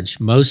and large,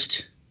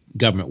 most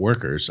government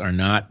workers are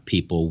not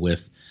people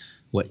with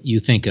what you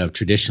think of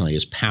traditionally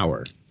as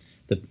power.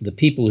 The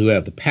people who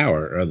have the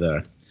power are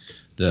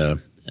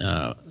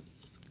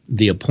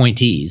the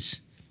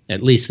appointees.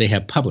 At least they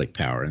have public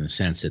power in the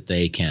sense that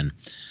they can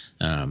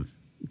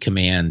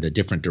command a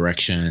different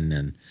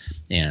direction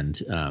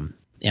and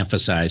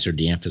emphasize or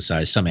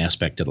de-emphasize some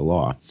aspect of the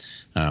law.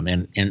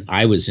 And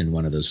I was in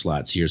one of those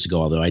slots years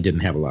ago, although I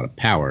didn't have a lot of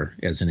power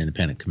as an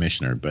independent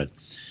commissioner. But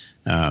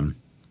I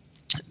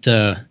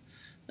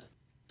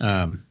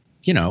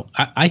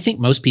think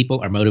most people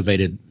are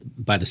motivated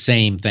by the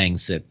same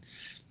things that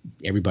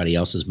everybody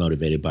else is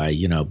motivated by.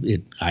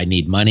 I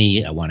need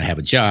money, I want to have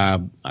a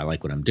job, I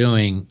like what I'm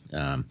doing,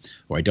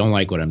 or I don't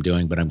like what I'm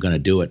doing, but I'm going to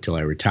do it till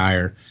I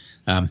retire.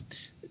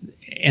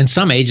 And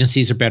some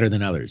agencies are better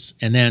than others.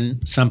 And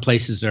then some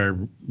places are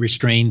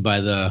restrained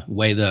by the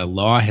way the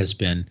law has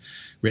been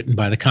written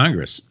by the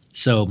Congress.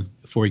 So,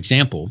 for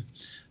example,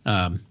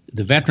 the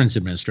Veterans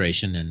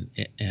Administration,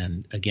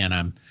 and again,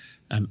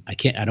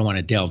 I don't want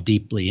to delve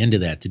deeply into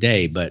that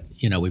today, but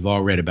we've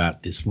all read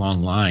about this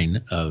long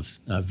line of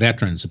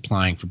veterans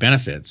applying for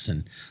benefits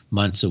and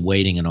months of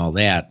waiting and all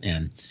that.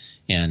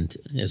 And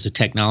as a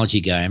technology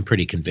guy, I'm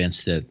pretty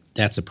convinced that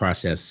that's a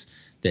process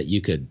that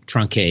you could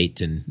truncate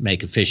and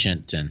make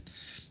efficient and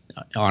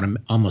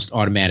almost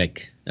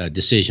automatic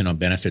decision on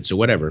benefits or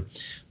whatever.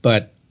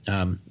 But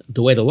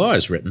the way the law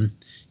is written,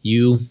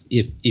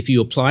 if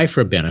you apply for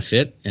a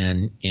benefit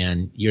and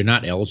you're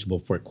not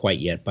eligible for it quite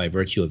yet by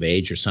virtue of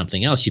age or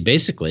something else, you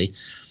basically,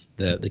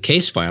 the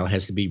case file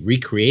has to be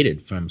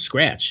recreated from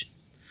scratch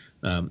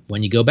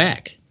when you go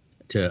back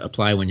to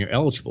apply when you're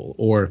eligible.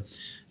 Or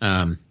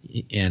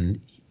and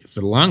for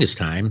the longest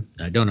time,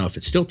 I don't know if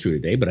it's still true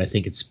today, but I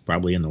think it's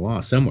probably in the law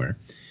somewhere,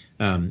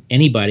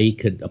 anybody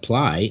could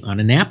apply on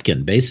a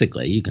napkin.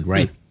 Basically, you can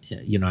write,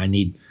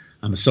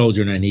 I'm a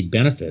soldier and I need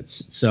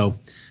benefits. So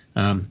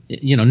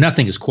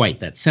nothing is quite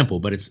that simple,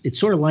 but it's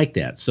sort of like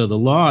that. So the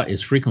law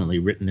is frequently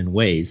written in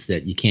ways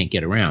that you can't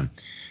get around.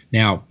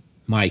 Now,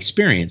 my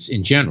experience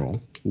in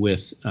general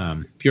with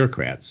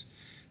bureaucrats,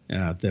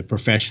 the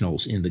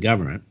professionals in the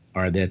government,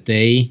 are that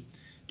they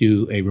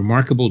do a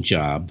remarkable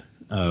job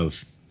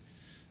of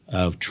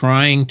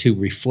trying to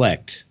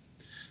reflect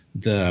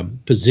the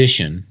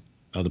position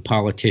of the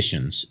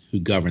politicians who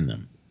govern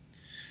them.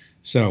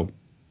 So,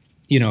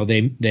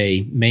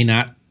 they may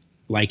not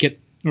like it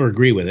or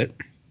agree with it.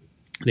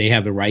 They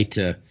have the right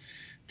to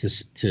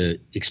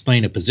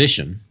explain a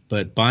position,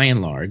 but by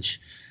and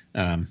large,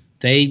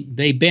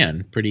 they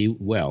bend pretty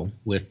well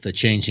with the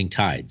changing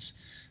tides.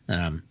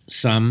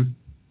 Some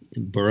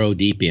burrow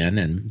deep in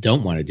and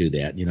don't want to do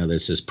that.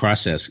 There's this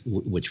process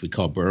which we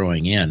call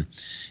burrowing in.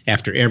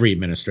 After every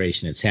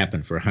administration, it's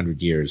happened for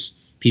 100 years.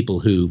 People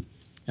who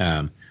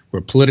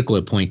where political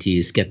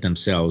appointees get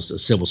themselves a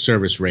civil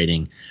service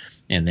rating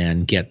and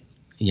then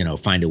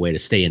find a way to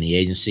stay in the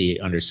agency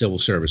under civil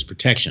service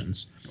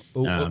protections.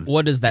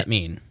 What does that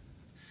mean?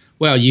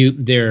 Well,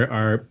 there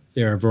are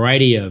a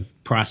variety of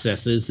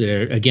processes that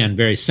are, again,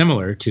 very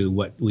similar to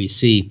what we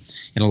see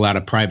in a lot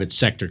of private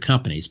sector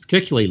companies,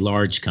 particularly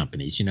large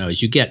companies. As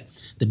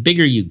the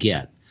bigger you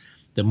get,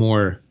 the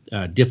more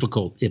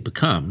difficult it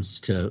becomes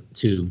to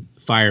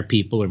fire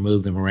people or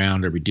move them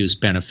around or reduce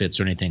benefits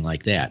or anything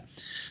like that.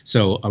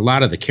 So a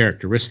lot of the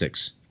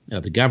characteristics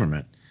of the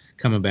government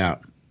come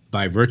about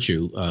by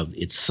virtue of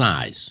its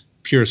size,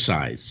 pure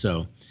size.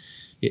 So,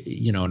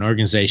 an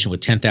organization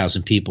with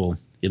 10,000 people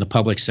in the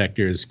public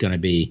sector is going to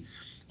be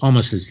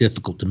almost as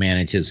difficult to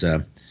manage as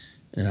a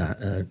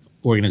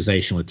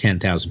organization with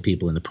 10,000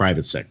 people in the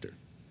private sector.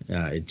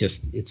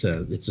 It's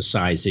a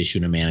size issue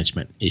and a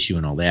management issue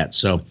and all that.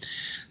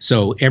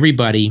 So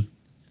everybody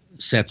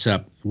sets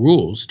up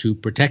rules to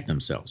protect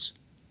themselves.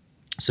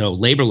 So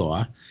labor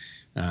law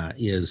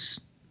is,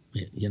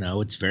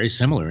 it's very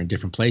similar in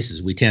different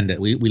places. We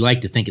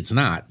like to think it's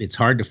not. It's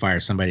hard to fire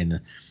somebody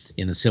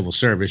in the civil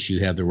service. You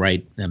have the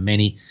right.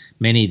 Many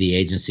of the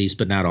agencies,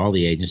 but not all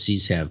the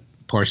agencies, have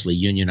partially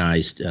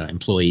unionized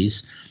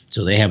employees.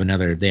 So they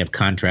have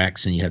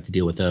contracts, and you have to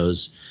deal with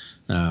those.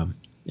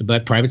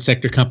 But private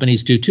sector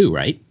companies do too,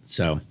 right?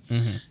 So,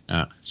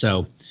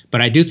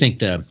 but I do think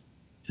the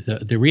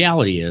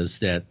reality is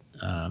that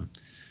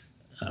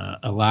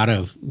a lot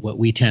of what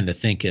we tend to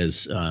think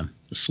as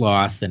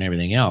sloth and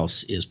everything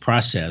else is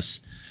process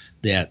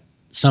that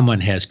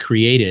someone has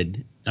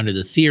created under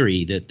the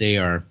theory that they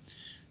are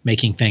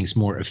making things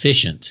more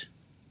efficient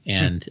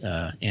and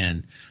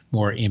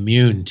more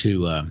immune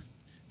to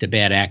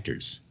bad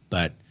actors.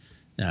 But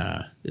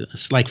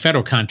it's like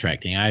federal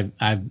contracting.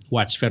 I've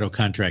watched federal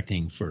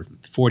contracting for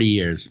 40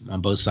 years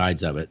on both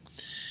sides of it.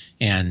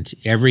 And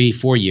every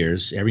 4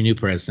 years, every new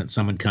president,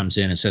 someone comes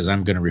in and says,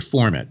 I'm going to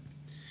reform it.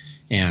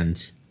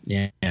 And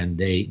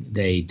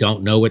they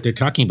don't know what they're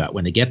talking about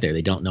when they get there.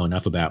 They don't know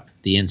enough about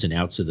the ins and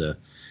outs of the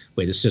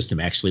way the system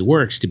actually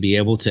works to be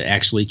able to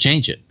actually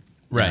change it.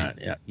 Right.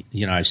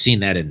 I've seen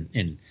that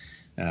in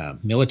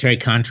military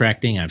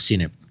contracting. I've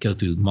seen it go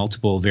through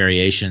multiple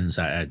variations.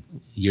 I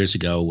years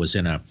ago was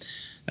in a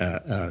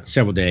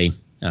several-day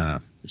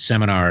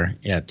seminar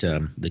at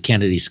the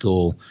Kennedy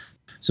School.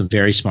 Some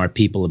very smart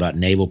people about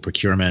naval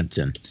procurement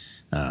and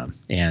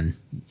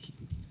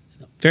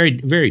very,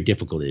 very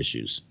difficult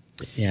issues.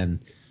 And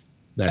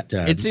that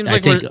it seems I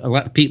like think a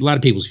lot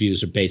of people's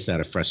views are based out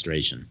of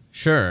frustration.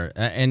 Sure,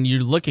 and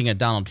you're looking at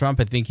Donald Trump.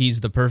 I think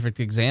he's the perfect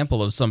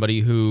example of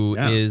somebody who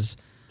is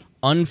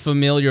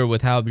unfamiliar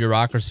with how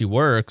bureaucracy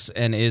works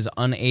and is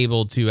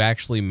unable to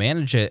actually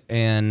manage it.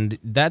 And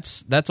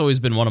that's always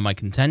been one of my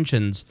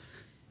contentions.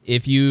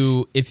 If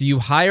you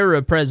hire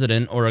a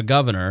president or a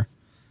governor,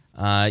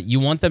 you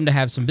want them to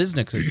have some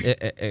business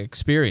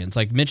experience.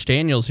 Like Mitch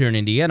Daniels here in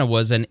Indiana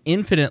was an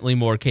infinitely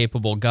more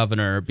capable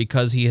governor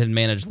because he had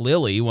managed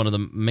Lilly, one of the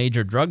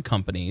major drug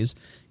companies.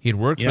 He'd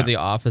worked for the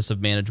Office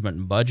of Management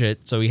and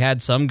Budget, so he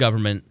had some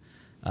government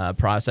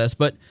process.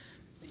 But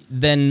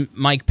then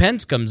Mike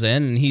Pence comes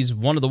in, and he's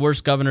one of the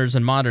worst governors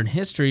in modern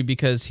history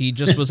because he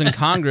just was in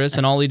Congress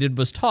and all he did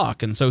was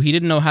talk. And so he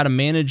didn't know how to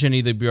manage any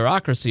of the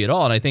bureaucracy at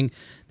all. And I think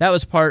that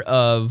was part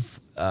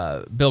of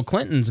Bill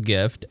Clinton's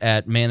gift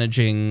at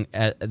managing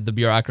the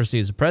bureaucracy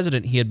as a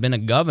president. He had been a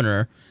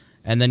governor,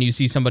 and then you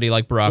see somebody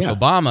like Barack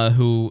Obama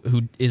who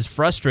is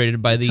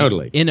frustrated by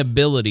the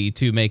inability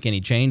to make any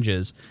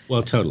changes.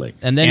 Well, totally.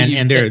 And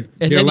then there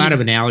are a lot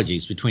of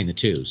analogies between the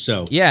two.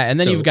 So and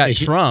then you've got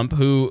Trump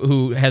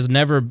who has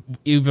never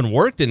even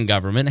worked in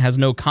government, has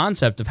no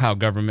concept of how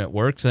government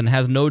works, and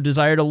has no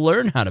desire to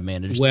learn how to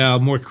manage. Well,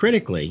 more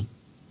critically,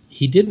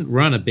 he didn't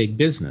run a big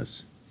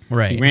business.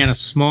 Right. He ran a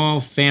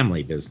small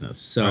family business.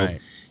 So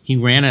he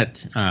ran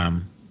it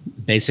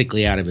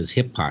basically out of his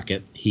hip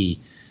pocket. He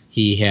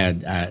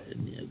had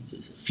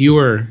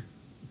fewer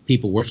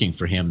people working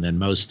for him than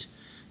most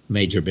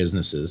major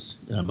businesses,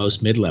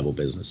 most mid-level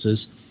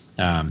businesses.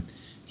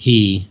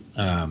 He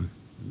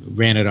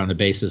ran it on the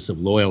basis of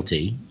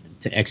loyalty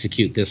to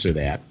execute this or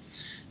that.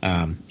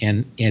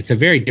 And it's a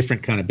very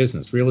different kind of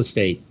business. Real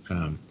estate.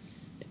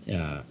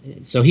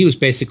 So he was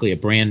basically a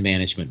brand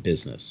management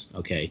business.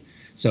 Okay.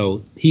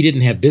 So he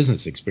didn't have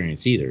business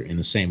experience either in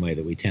the same way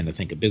that we tend to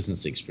think of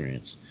business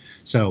experience.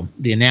 So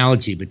the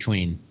analogy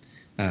between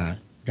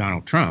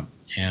Donald Trump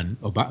and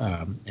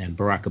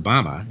Barack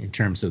Obama in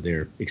terms of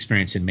their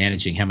experience in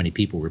managing how many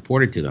people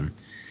reported to them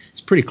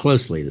is pretty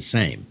closely the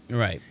same.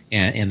 Right.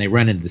 And they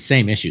run into the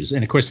same issues.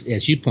 And of course,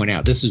 as you point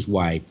out, this is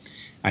why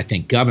I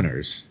think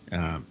governors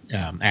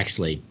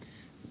actually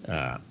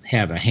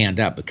have a hand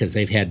up, because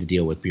they've had to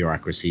deal with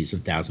bureaucracies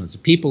and thousands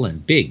of people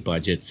and big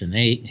budgets, and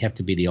they have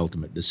to be the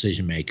ultimate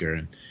decision maker,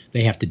 and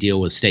they have to deal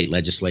with state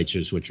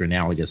legislatures, which are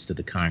analogous to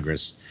the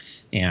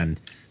Congress.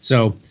 And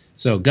so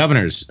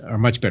governors are a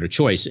much better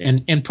choice,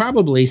 and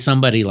probably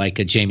somebody like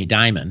a Jamie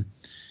Dimon,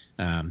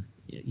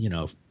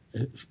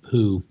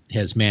 who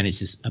has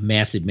managed a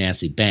massive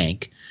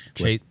bank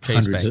with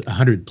Chase Bank.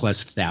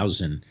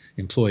 100,000+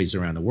 employees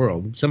around the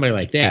world. Somebody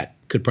like that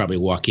could probably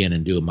walk in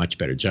and do a much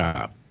better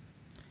job.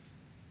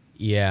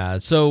 Yeah.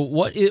 So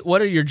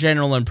what are your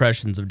general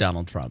impressions of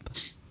Donald Trump?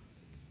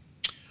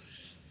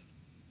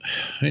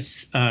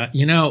 It's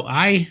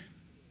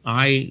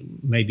I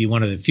may be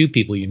one of the few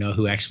people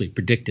who actually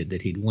predicted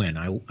that he'd win.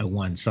 I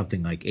won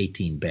something like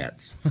 18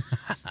 bets,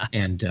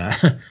 and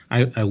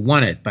I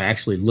won it by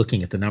actually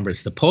looking at the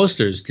numbers. The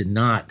pollsters did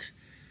not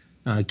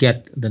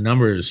get the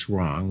numbers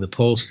wrong. The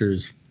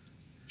pollsters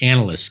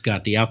analysts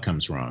got the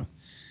outcomes wrong.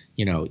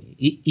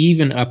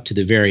 Even up to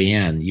the very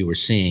end, you were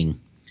seeing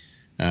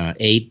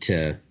 8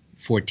 to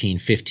 14,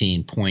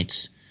 15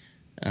 points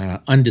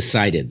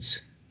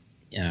undecideds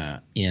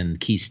in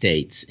key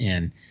states.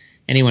 And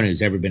anyone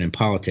who's ever been in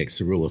politics,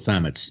 the rule of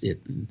thumb,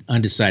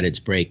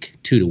 undecideds break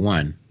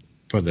 2-1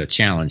 for the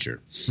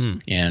challenger.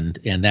 And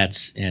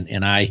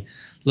I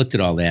looked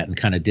at all that and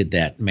kind of did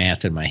that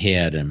math in my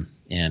head,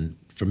 and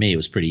for me it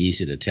was pretty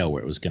easy to tell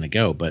where it was going to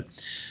go. But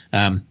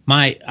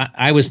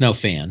I was no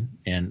fan,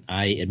 and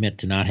I admit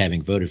to not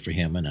having voted for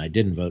him, and I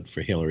didn't vote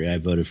for Hillary. I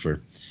voted for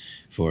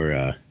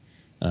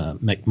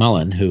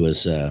McMullen, who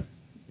was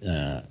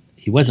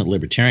he wasn't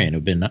libertarian. It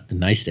would have been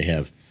nice to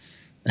have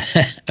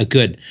a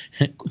good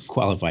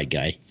qualified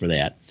guy for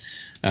that.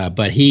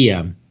 But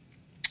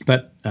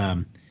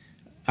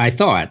I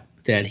thought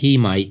that he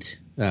might.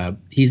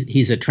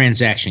 He's a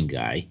transaction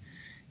guy,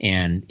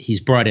 and he's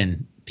brought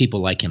in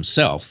people like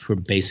himself who are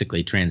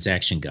basically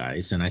transaction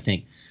guys. And I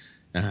think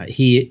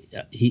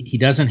he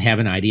doesn't have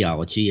an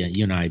ideology.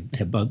 You and I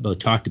have both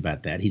talked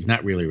about that. He's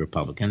not really a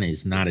Republican.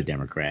 He's not a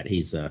Democrat.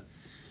 He's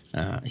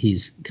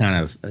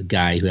kind of a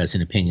guy who has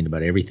an opinion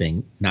about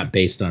everything, not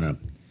based on a.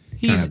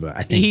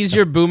 He's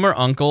your boomer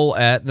uncle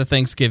at the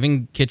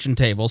Thanksgiving kitchen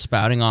table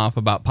spouting off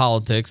about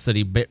politics that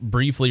he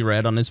briefly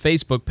read on his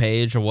Facebook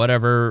page or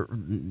whatever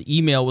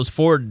email was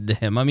forwarded to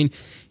him. I mean,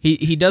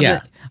 he doesn't.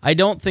 Yeah. I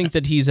don't think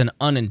that he's an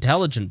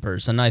unintelligent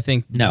person. I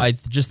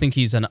just think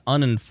he's an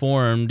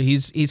uninformed.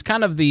 He's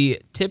kind of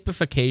the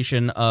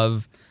typification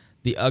of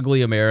the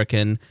ugly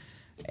American,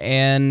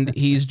 and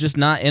he's just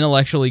not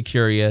intellectually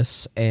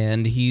curious.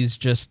 And he's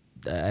just.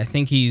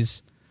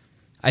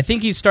 I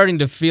think he's starting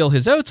to feel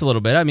his oats a little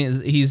bit. I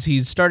mean,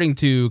 he's starting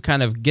to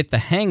kind of get the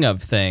hang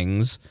of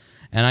things,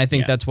 and I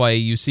think that's why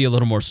you see a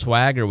little more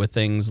swagger with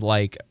things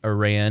like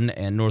Iran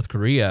and North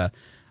Korea,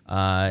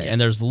 and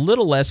there's a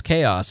little less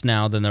chaos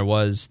now than there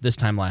was this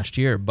time last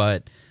year.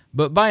 But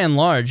by and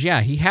large,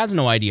 he has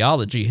no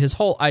ideology. His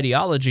whole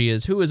ideology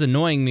is, who is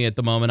annoying me at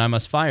the moment, I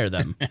must fire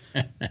them.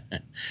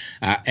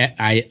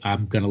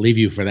 I'm going to leave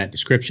you for that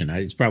description.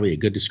 It's probably a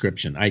good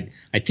description. I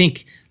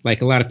think,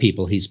 like a lot of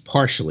people, he's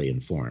partially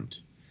informed.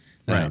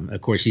 Right.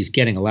 Of course, he's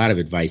getting a lot of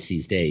advice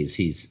these days.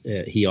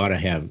 He ought to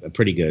have a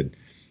pretty good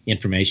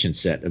information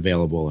set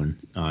available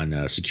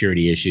on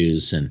security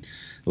issues and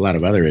a lot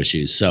of other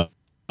issues. So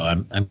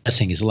I'm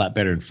guessing he's a lot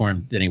better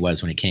informed than he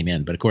was when he came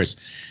in. But of course,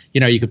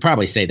 you could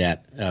probably say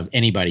that of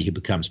anybody who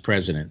becomes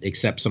president,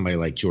 except somebody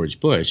like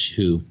George Bush,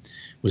 who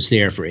was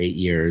there for 8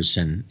 years,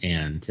 and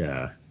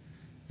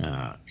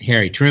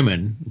Harry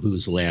Truman, who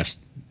was the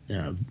last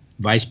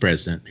vice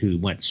president who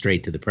went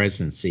straight to the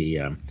presidency.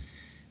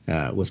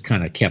 Was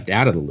kind of kept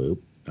out of the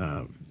loop.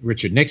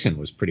 Richard Nixon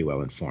was pretty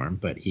well informed,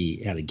 but he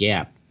had a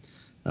gap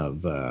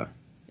of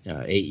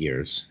 8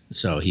 years,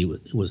 so he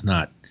was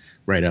not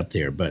right up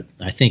there. But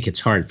I think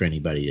it's hard for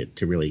anybody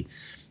to really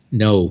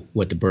know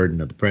what the burden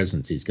of the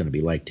presidency is going to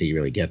be like till you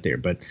really get there.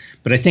 But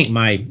I think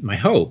my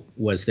hope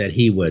was that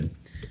he would,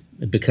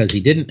 because he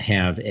didn't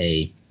have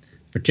a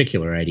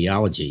particular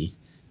ideology,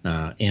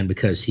 and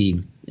because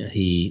he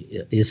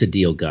is a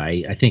deal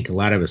guy, I think a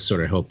lot of us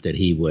sort of hoped that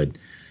he would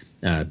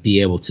be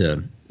able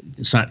to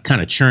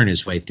kind of churn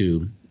his way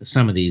through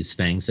some of these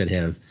things that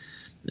have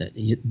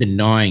been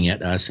gnawing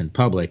at us in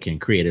public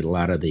and created a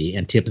lot of the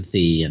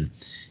antipathy and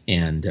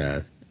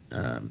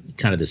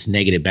kind of this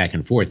negative back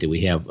and forth that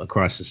we have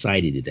across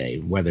society today,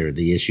 whether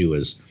the issue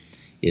is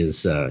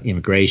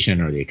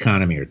immigration or the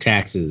economy or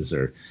taxes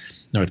or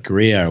North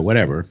Korea or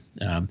whatever.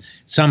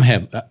 Some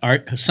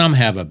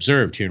have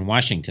observed here in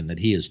Washington that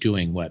he is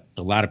doing what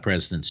a lot of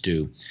presidents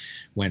do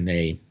when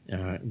they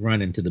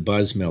run into the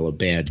buzz mill of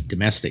bad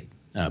domestic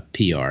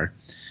PR,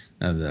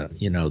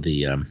 all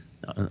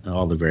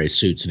the various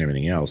suits and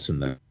everything else,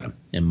 and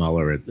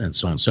Mueller and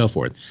so on and so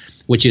forth,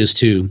 which is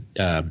to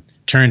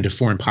turn to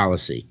foreign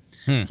policy.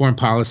 Foreign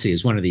policy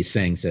is one of these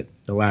things that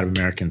a lot of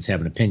Americans have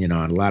an opinion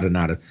on. A lot have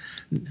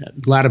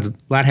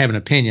an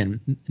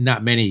opinion.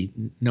 Not many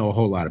know a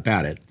whole lot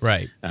about it.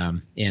 Right.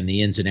 And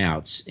the ins and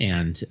outs,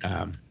 and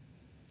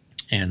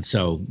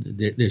so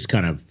there's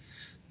kind of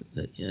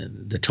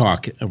the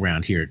talk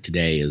around here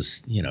today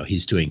is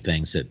he's doing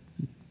things that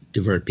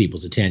divert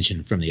people's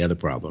attention from the other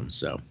problems.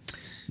 So.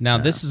 Now,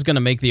 this is going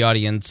to make the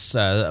audience,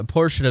 a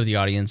portion of the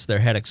audience, their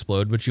head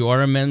explode, but you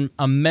are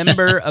a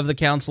member of the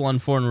Council on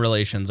Foreign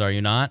Relations, are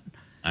you not?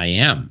 I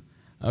am.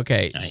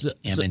 Okay. I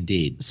am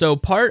indeed. So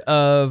part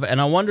of,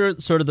 and I wonder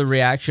sort of the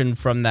reaction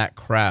from that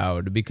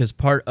crowd, because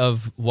part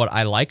of what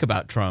I like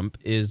about Trump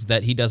is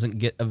that he doesn't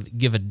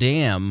give a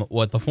damn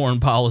what the foreign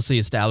policy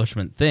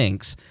establishment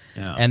thinks,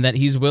 and that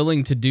he's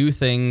willing to do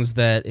things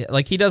that,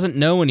 like, he doesn't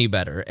know any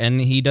better,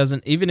 and he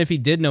doesn't, even if he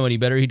did know any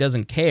better, he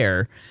doesn't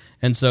care,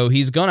 and so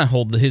he's going to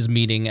hold his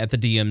meeting at the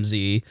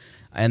DMZ.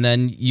 And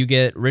then you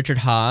get Richard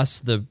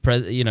Haas,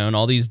 and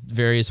all these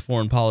various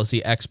foreign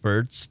policy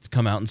experts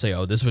come out and say,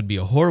 "Oh, this would be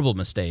a horrible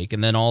mistake."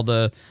 And then all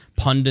the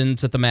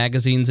pundits at the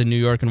magazines in New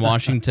York and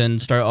Washington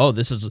start, "Oh,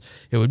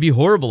 it would be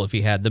horrible if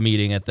he had the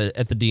meeting at the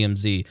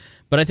DMZ."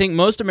 But I think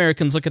most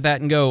Americans look at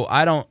that and go,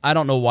 "I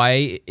don't know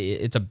why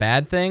it's a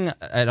bad thing.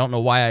 I don't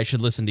know why I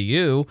should listen to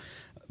you."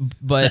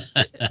 But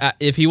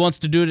if he wants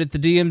to do it at the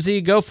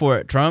DMZ, go for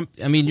it, Trump.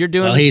 I mean, you're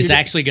doing. Well, he's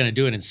actually going to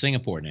do it in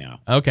Singapore now.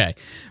 Okay,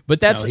 but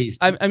that's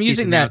I'm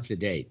using that. The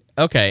date.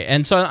 Okay,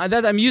 and so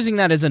I'm using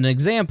that as an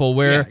example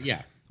where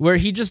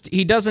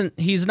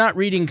he's not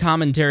reading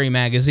Commentary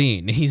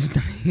magazine.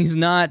 He's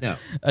not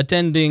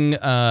attending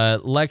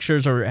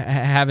lectures or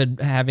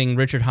having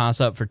Richard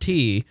Haas up for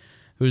tea.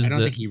 I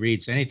don't think he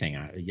reads anything,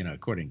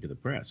 according to the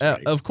press.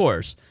 Right? Of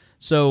course.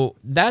 So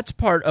that's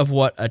part of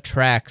what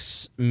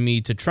attracts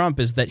me to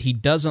Trump, is that he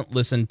doesn't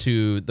listen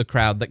to the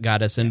crowd that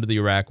got us into the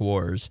Iraq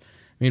wars.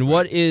 I mean,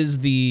 is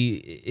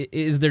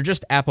there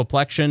just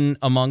apoplexion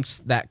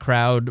amongst that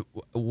crowd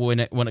when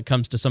it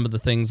comes to some of the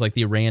things like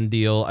the Iran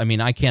deal? I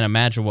mean, I can't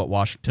imagine what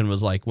Washington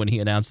was like when he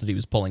announced that he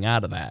was pulling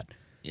out of that.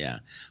 Yeah.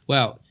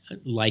 Well,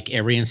 like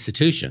every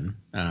institution,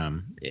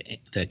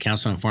 the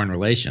Council on Foreign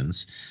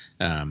Relations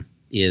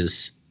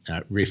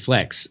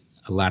reflects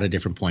a lot of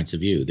different points of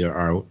view. There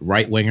are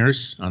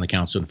right-wingers on the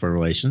Council on Foreign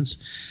Relations.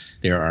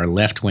 There are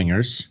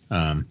left-wingers.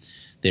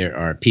 There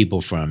are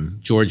people from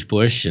George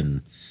Bush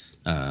and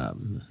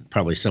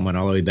probably someone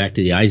all the way back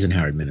to the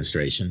Eisenhower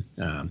administration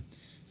on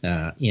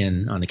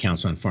the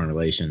Council on Foreign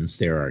Relations.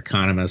 There are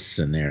economists,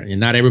 and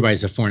not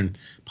everybody's a foreign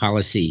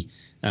policy,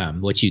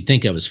 what you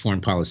think of as foreign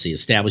policy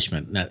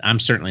establishment. Now, I'm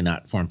certainly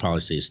not foreign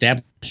policy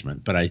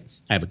establishment, but I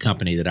have a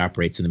company that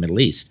operates in the Middle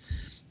East.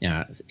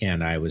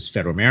 And I was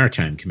Federal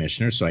Maritime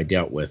Commissioner, so I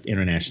dealt with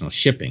international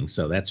shipping.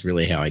 So that's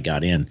really how I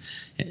got in.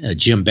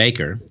 Jim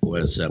Baker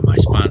was my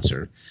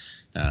sponsor.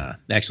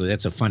 Actually,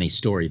 that's a funny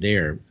story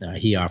there.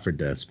 He offered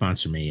to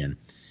sponsor me,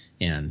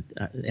 and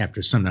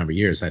after some number of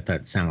years, I thought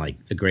it sounded like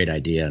a great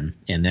idea.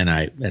 And then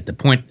at that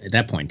point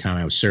in time,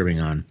 I was serving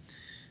on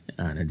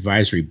an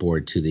advisory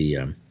board to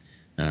the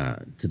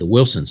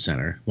Wilson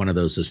Center, one of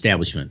those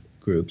establishment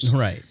groups,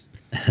 right?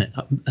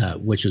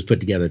 Which was put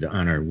together to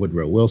honor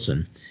Woodrow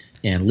Wilson.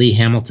 And Lee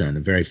Hamilton, a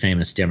very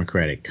famous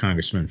Democratic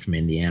congressman from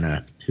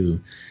Indiana, who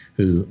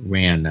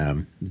ran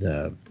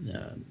the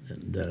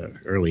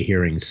early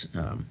hearings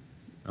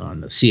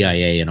on the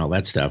CIA and all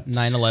that stuff.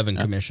 9/11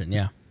 Commission,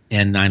 yeah.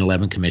 And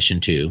 9/11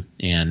 Commission too,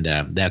 and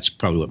that's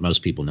probably what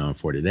most people know him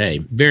for today.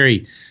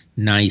 Very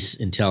nice,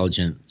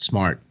 intelligent,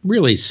 smart,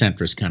 really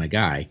centrist kind of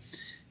guy.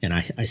 And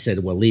I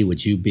said, "Well, Lee,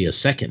 would you be a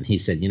second?" He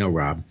said,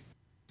 "Rob,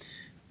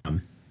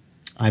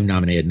 I've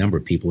nominated a number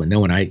of people, and no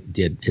one I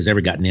did has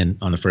ever gotten in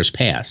on the first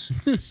pass.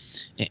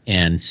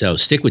 And so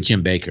stick with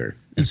Jim Baker."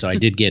 And so I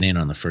did get in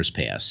on the first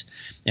pass.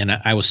 And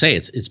I will say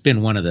it's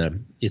been one of the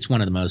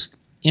most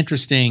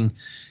interesting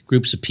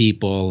groups of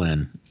people,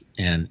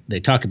 and they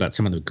talk about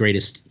some of the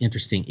greatest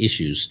interesting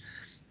issues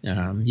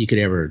you could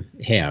ever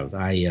have.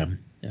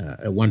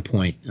 At one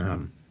point,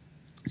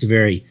 it's a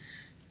very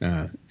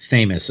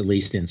famous, at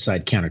least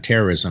inside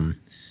counterterrorism,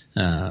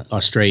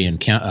 Australian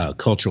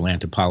cultural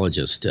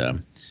anthropologist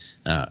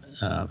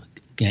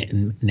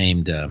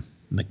named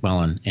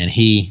McMullen, and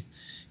he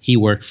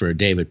worked for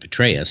David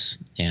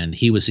Petraeus, and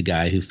he was the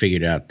guy who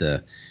figured out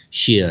the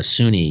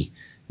Shia-Sunni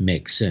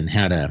mix and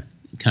how to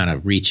kind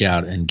of reach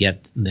out and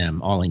get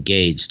them all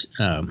engaged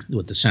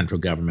with the central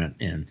government,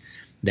 and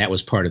that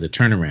was part of the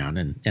turnaround.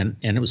 And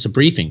it was a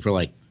briefing for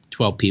like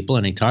 12 people,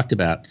 and he talked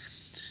about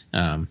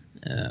how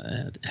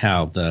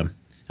the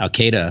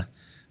Al-Qaeda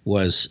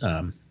was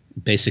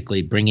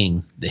basically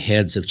bringing the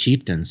heads of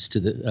chieftains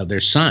of their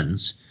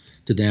sons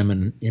to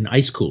them in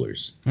ice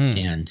coolers,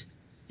 and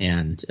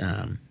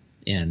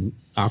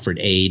offered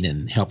aid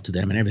and help to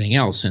them and everything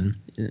else, and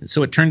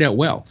so it turned out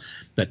well.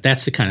 But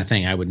that's the kind of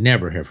thing I would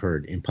never have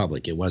heard in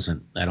public. It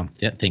wasn't. I don't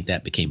think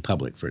that became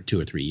public for 2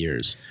 or 3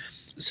 years.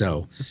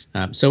 So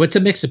it's a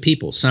mix of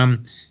people.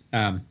 Some,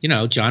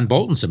 John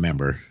Bolton's a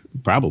member,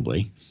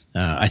 probably.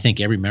 I think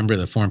every member of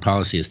the foreign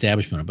policy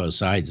establishment on both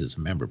sides is a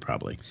member,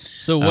 probably.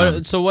 So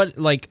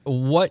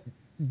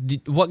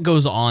what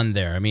goes on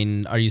there? I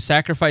mean, are you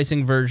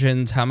sacrificing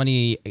virgins? How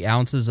many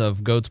ounces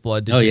of goat's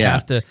blood did you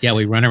have to? Yeah,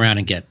 we run around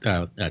and get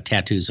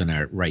tattoos on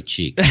our right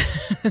cheek.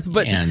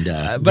 but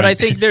I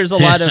think there's a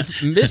lot of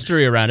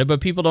mystery around it,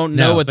 but people don't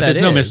know what that is.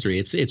 There's no mystery.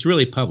 It's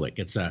really public.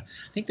 It's I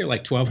think they're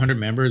like 1,200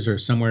 members or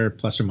somewhere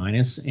plus or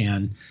minus,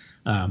 and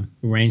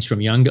range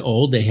from young to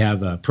old. They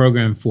have a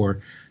program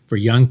for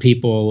young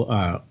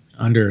people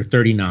under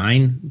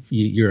 39.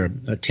 You're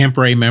a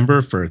temporary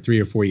member for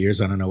 3 or 4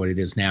 years. I don't know what it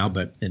is now,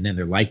 and then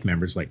they're life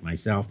members like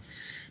myself.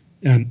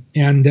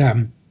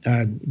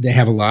 They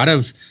have a lot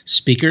of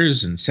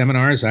speakers and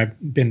seminars.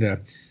 I've been to.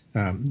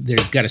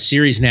 They've got a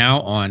series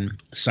now on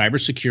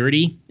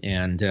cybersecurity,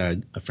 and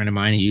a friend of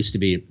mine who used to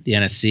be at the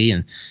NSC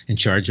and in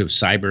charge of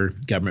cyber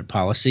government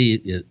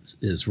policy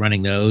is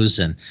running those,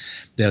 and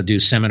they'll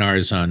do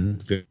seminars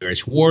on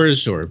various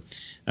wars. Or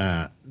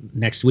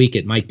next week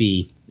it might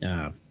be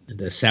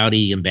the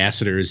Saudi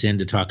ambassador is in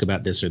to talk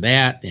about this or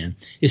that, and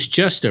it's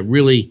just a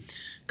really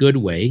good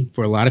way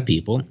for a lot of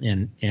people.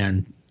 And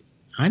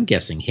I'm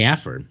guessing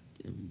half are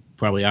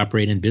probably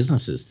operate in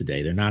businesses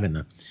today. They're not in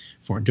the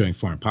doing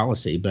foreign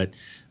policy, but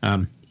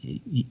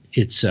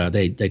it's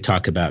they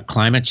talk about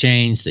climate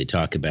change. They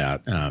talk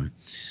about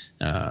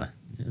how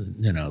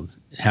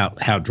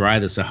dry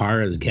the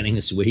Sahara is getting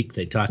this week.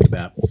 They talk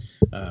about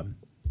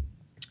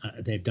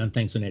they've done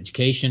things on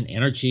education,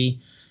 energy.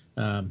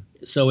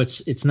 So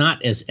it's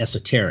not as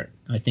esoteric,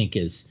 I think,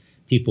 as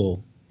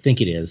people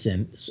think it is,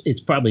 and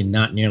it's probably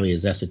not nearly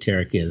as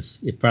esoteric as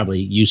it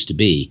probably used to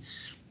be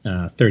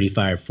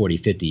 35, 40,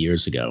 50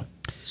 years ago.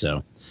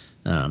 So.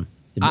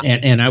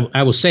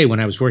 I will say, when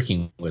I was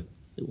working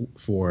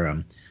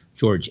for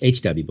George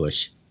H.W.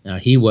 Bush,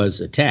 he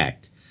was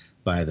attacked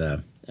by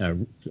the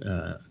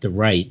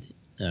right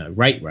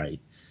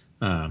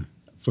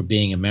for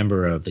being a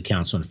member of the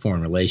Council on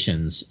Foreign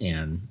Relations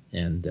and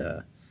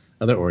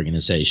other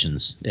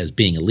organizations as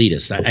being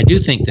elitist. I do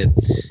think that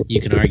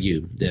you can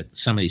argue that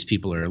some of these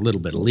people are a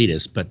little bit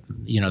elitist, but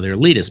they're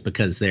elitist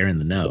because they're in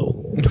the know.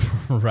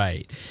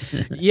 Right.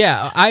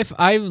 Yeah,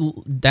 I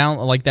down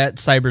like that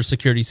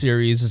cybersecurity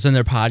series. It's in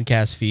their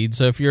podcast feed.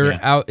 So if you're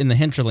out in the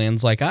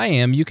hinterlands like I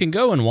am, you can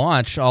go and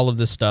watch all of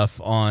this stuff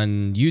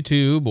on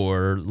YouTube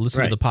or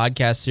listen to the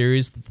podcast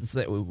series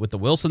with the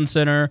Wilson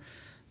Center,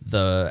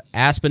 the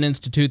Aspen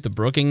Institute, the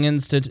Brookings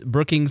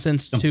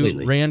Institute,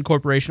 Completely. Rand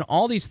Corporation.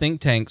 All these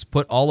think tanks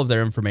put all of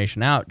their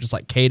information out, just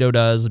like Cato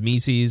does,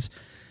 Mises.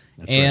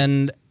 That's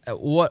and right.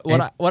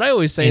 What I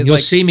always say is, you'll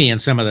see me in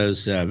some of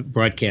those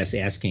broadcasts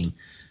asking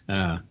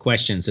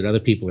questions that other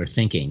people are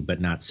thinking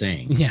but not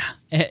saying. Yeah,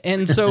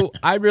 and so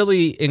I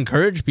really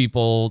encourage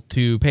people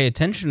to pay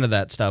attention to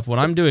that stuff. When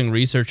I'm doing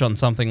research on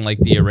something like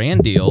the Iran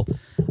deal,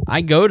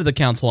 I go to the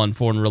Council on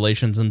Foreign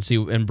Relations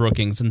and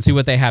Brookings and see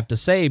what they have to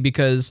say,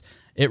 because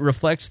it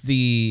reflects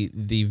the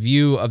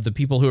view of the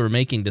people who are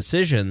making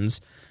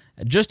decisions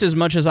just as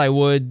much as I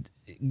would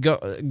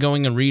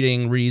going and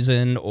reading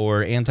Reason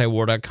or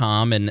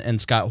antiwar.com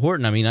and Scott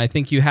Horton. I mean, I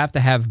think you have to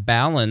have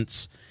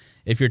balance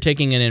if you're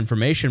taking in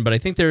information, but I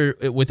think they're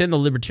within the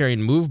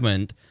libertarian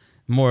movement,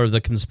 more of the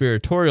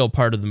conspiratorial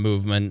part of the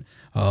movement.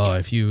 Oh,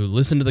 if you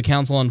listen to the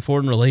Council on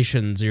Foreign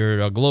Relations,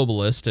 you're a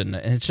globalist, and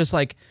it's just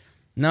like,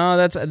 no,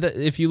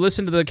 if you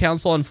listen to the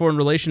Council on Foreign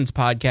Relations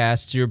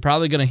podcasts, you're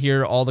probably going to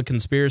hear all the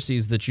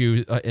conspiracies that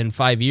you in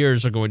 5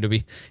 years are going to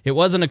be. It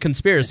wasn't a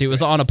conspiracy; it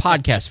was on a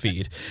podcast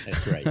feed.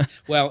 That's right.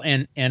 Well,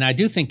 and I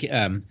do think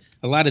a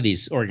lot of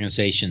these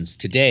organizations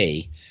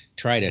today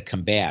try to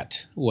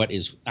combat what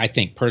is, I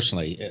think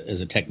personally,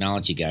 as a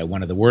technology guy,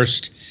 one of the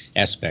worst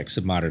aspects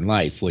of modern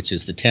life, which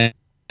is the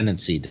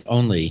tendency to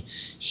only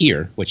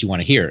hear what you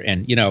want to hear.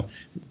 And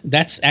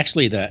that's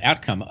actually the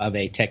outcome of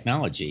a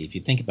technology, if you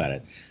think about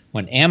it.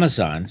 When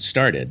Amazon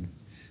started,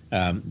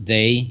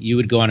 you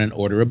would go on and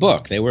order a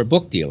book. They were a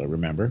book dealer,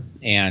 remember?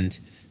 And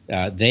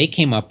they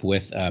came up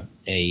with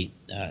an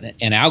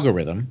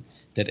algorithm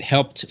that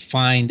helped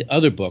find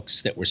other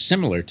books that were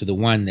similar to the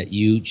one that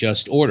you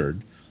just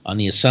ordered on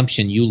the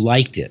assumption you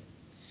liked it.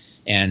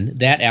 And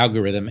that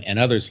algorithm and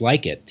others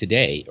like it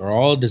today are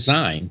all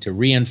designed to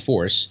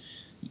reinforce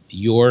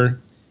your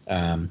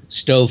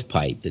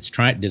stovepipe that's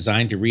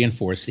designed to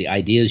reinforce the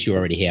ideas you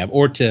already have,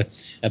 or to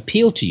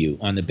appeal to you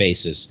on the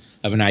basis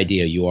of an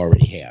idea you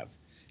already have.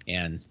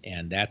 And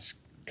that's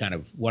kind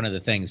of one of the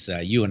things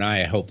you and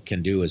I hope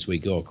can do as we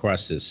go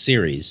across this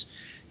series,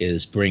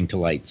 is bring to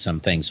light some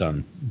things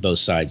on both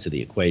sides of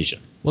the equation.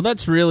 Well,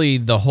 that's really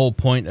the whole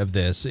point of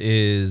this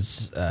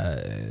is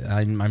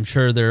I'm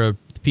sure there are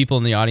people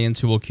in the audience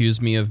who will accuse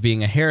me of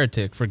being a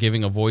heretic for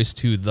giving a voice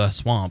to the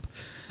swamp.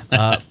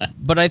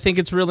 But I think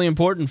it's really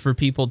important for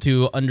people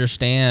to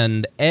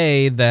understand,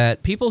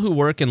 that people who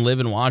work and live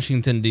in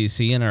Washington,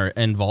 D.C. and are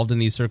involved in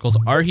these circles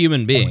are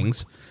human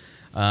beings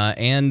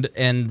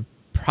and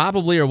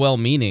probably are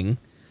well-meaning.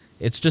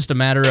 It's just a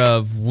matter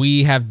of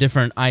we have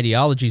different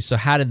ideologies. So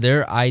how did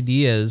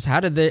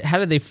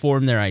they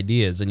form their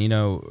ideas?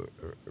 And,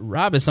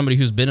 Rob is somebody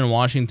who's been in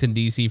Washington,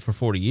 D.C. for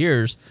 40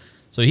 years.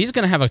 So he's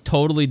going to have a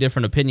totally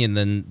different opinion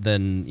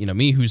than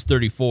me, who's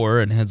 34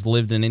 and has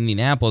lived in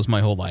Indianapolis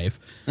my whole life.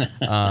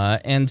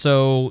 And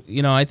so,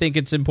 I think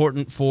it's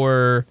important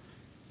for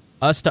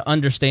us to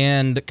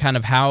understand kind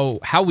of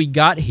how we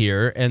got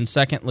here. And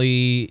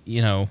secondly,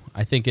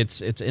 I think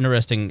it's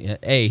interesting.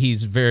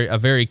 He's a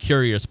very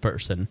curious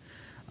person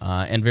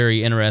and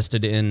very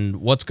interested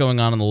in what's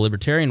going on in the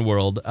libertarian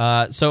world.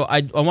 So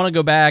I want to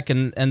go back,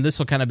 and this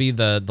will kind of be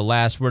the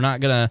last. We're not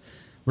going to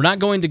We're not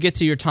going to get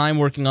to your time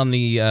working on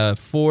the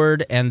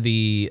Ford and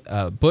the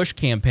Bush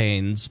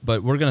campaigns,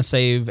 but we're going to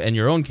save, and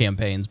your own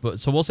campaigns,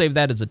 so we'll save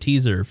that as a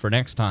teaser for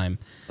next time.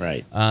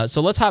 Right.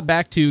 So let's hop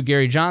back to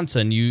Gary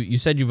Johnson. You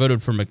said you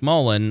voted for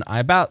McMullen. I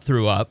about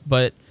threw up,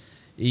 but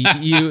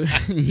you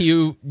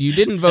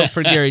didn't vote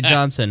for Gary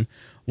Johnson.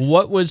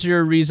 What was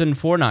your reason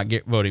for not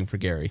voting for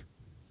Gary?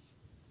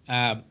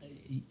 I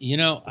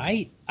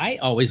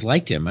always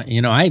liked him.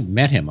 I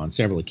met him on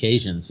several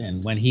occasions,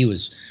 and when he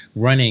was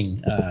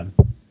running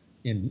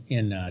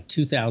in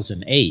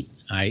 2008,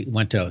 I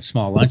went to a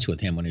small lunch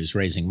with him when he was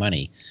raising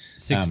money.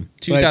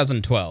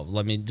 2012.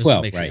 Let me just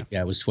 12, make sure. Right?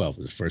 Yeah, it was 12. It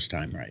was the first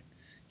time, right?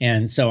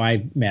 And so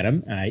I met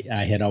him.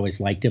 I had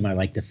always liked him. I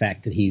like the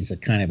fact that he's a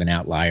kind of an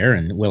outlier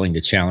and willing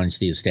to challenge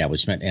the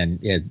establishment.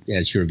 And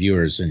as your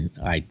viewers and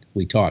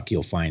we talk,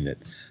 you'll find that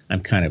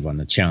I'm kind of on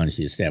the challenge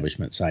the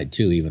establishment side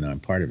too, even though I'm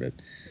part of it.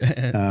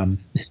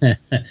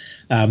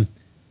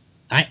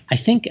 I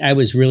think I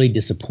was really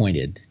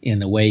disappointed in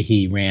the way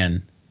he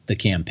ran the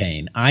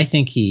campaign. I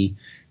think he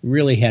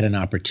really had an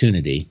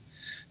opportunity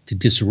to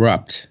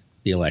disrupt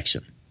the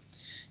election,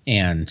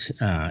 and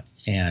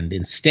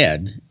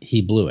instead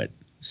he blew it.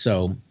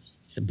 So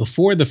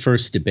before the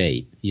first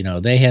debate,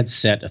 they had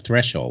set a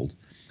threshold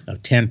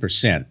of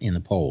 10% in the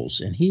polls,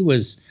 and he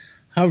was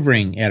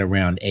hovering at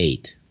around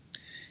 8%.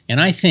 And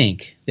I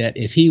think that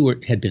if he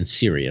had been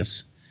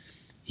serious,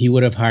 he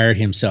would have hired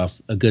himself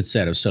a good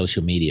set of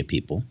social media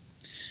people,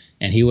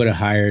 and he would have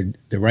hired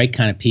the right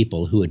kind of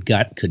people who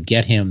could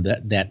get him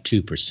that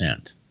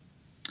 2%.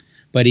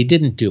 But he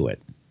didn't do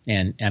it.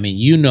 And I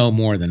mean,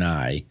 more than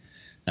I,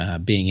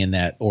 being in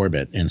that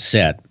orbit and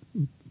set,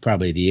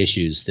 probably the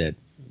issues that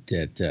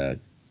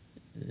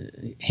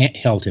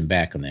held him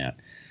back on that.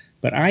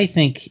 But I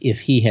think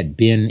if he had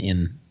been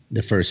in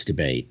the first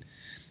debate,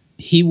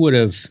 he would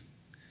have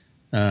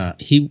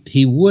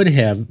he would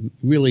have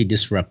really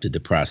disrupted the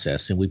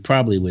process, and we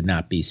probably would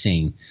not be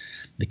seeing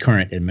the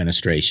current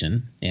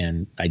administration,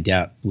 and I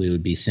doubt we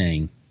would be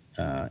seeing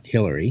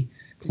Hillary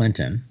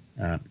Clinton.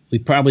 We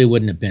probably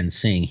wouldn't have been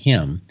seeing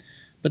him,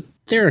 but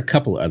there are a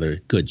couple other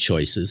good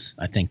choices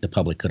I think the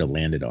public could have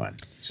landed on.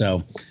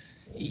 So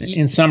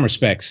in some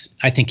respects,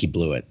 I think he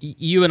blew it.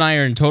 You and I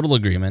are in total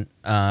agreement,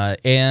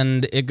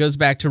 and it goes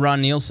back to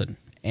Ron Nielsen.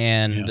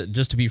 And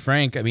just to be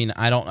frank, I mean,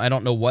 I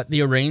don't know what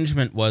the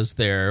arrangement was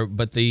there,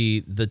 but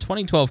the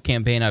 2012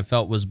 campaign I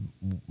felt was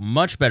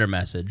much better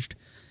messaged.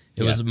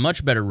 It was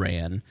much better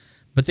ran,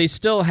 but they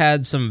still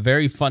had some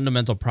very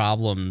fundamental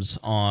problems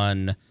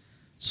on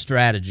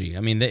strategy. I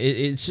mean,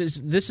 it's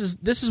just this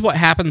is what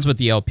happens with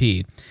the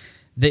LP.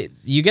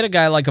 You get a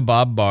guy like a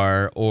Bob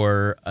Barr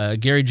or a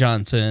Gary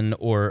Johnson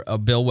or a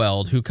Bill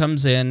Weld who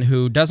comes in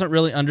who doesn't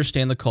really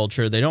understand the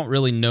culture. They don't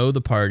really know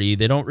the party.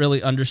 They don't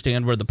really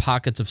understand where the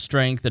pockets of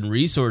strength and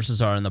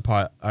resources are in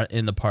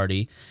the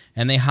party.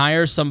 And they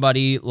hire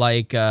somebody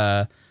like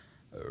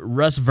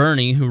Russ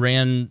Verney, who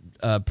ran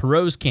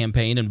Perot's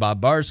campaign in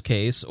Bob Barr's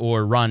case,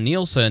 or Ron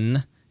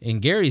Nielsen in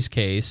Gary's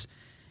case,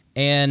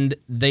 and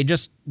they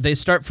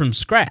start from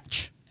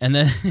scratch. And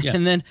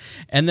then,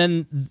 and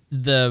then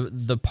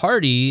the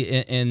party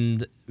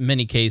in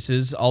many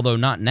cases, although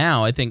not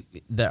now, I think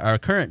that our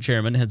current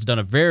chairman has done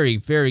a very,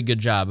 very good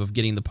job of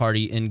getting the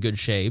party in good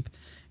shape.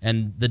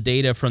 And the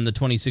data from the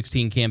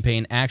 2016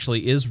 campaign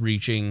actually is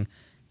reaching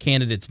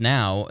candidates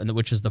now,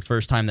 which is the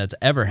first time that's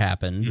ever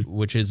happened,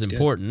 which is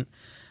important.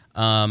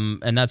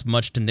 And that's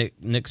much to Nick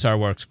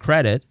Sarwark's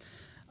credit.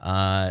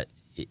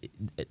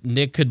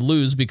 Nick could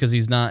lose because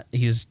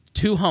he's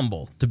too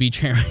humble to be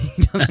chairman.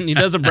 He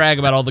doesn't brag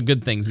about all the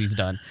good things he's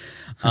done.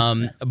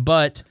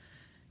 But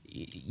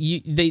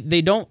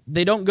they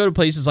don't go to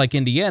places like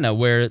Indiana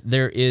where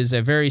there is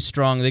a very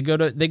strong. They go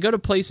to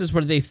places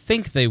where they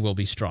think they will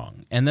be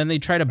strong, and then they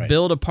try to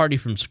build a party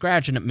from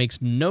scratch, and it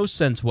makes no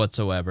sense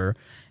whatsoever.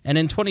 And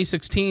in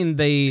 2016,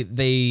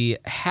 they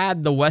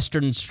had the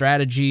Western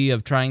strategy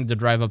of trying to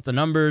drive up the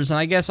numbers, and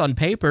I guess on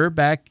paper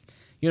back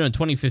in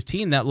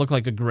 2015 that looked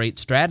like a great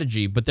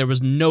strategy, but there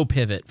was no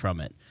pivot from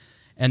it,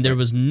 and there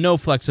was no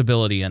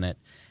flexibility in it.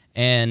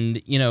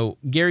 And,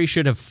 Gary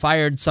should have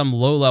fired some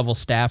low-level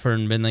staffer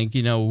and been like,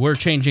 we're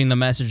changing the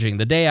messaging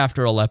the day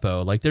after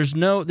Aleppo. Like, there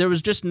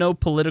was just no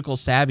political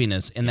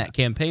savviness in that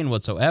campaign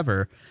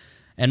whatsoever.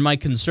 And my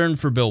concern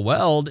for Bill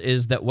Weld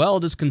is that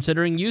Weld is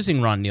considering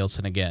using Ron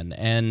Nielsen again,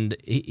 and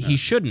he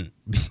shouldn't,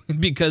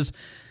 because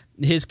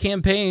his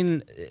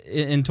campaign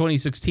in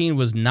 2016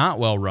 was not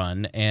well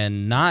run,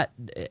 and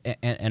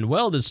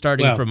Weld is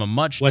starting from a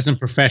much... wasn't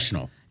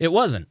professional. It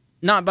wasn't.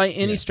 Not by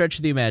any stretch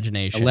of the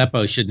imagination.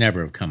 Aleppo should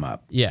never have come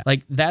up. Yeah,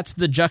 like that's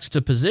the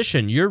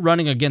juxtaposition. You're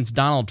running against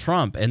Donald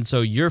Trump, and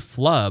so your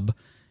flub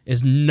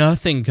is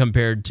nothing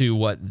compared to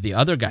what the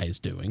other guy is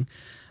doing.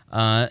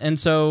 And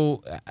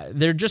so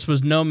there just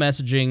was no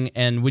messaging,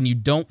 and when you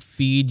don't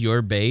feed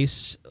your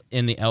base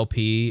in the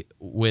LP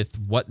with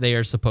what they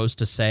are supposed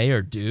to say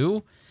or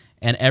do,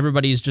 and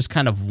everybody's just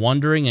kind of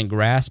wondering and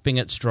grasping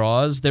at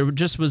straws, there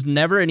just was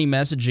never any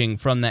messaging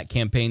from that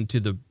campaign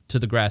to the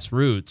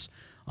grassroots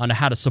on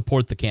how to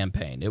support the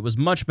campaign. It was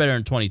much better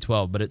in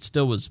 2012, but it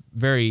still was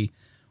very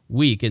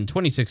week. And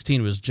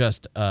 2016 was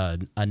just a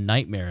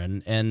nightmare.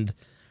 And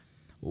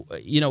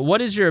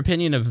what is your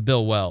opinion of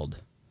Bill Weld?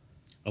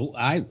 Oh,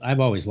 I've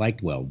always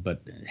liked Weld,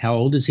 but how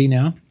old is he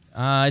now?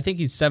 I think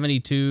he's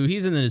 72.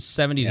 He's in his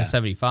 70 to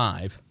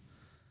 75.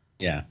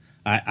 Yeah,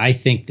 I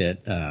think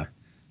that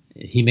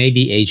he may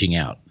be aging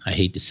out. I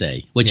hate to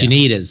say. What you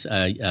need is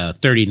a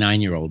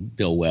 39-year-old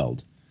Bill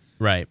Weld.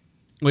 Right.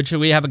 Which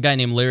we have a guy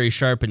named Larry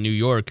Sharp in New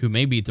York who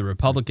may beat the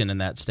Republican in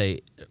that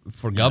state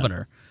for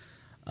governor.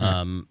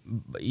 I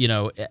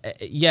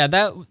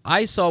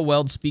saw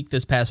Weld speak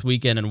this past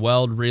weekend, and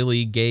Weld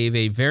really gave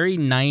a very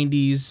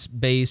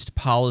 90s-based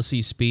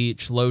policy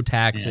speech, low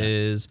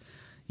taxes,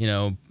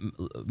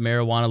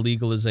 marijuana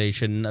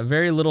legalization, a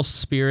very little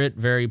spirit,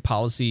 very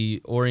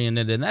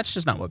policy-oriented, and that's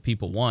just not what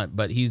people want.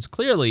 But he's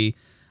clearly,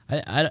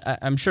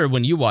 I'm sure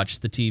when you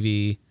watch the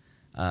TV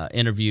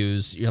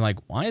interviews, you're like,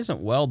 why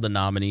isn't Weld the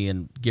nominee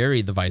and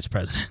Gary the vice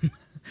president?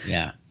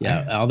 Yeah.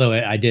 Although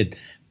I did,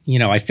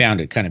 I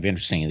found it kind of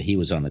interesting that he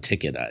was on the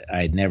ticket.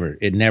 It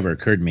never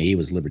occurred to me he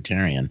was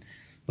libertarian.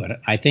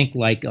 But I think,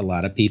 like a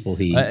lot of people,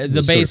 he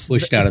was sort of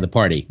pushed out of the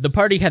party. The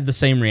party had the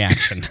same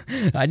reaction.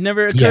 It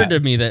never occurred to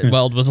me that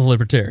Weld was a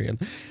libertarian.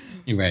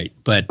 Right,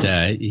 but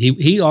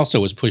he also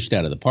was pushed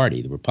out of the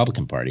party, the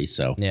Republican Party.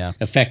 So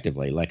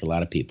effectively, like a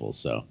lot of people.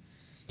 So,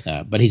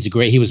 but he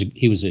was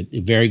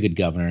a very good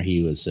governor.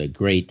 He was a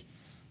great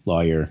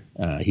lawyer.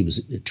 He was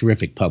a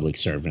terrific public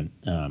servant.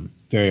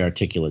 Very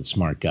articulate,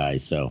 smart guy.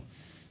 So,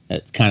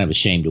 it's kind of a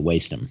shame to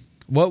waste him.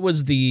 What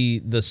was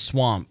the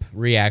swamp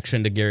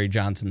reaction to Gary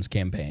Johnson's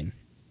campaign?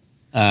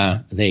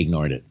 They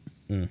ignored it.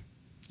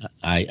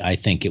 I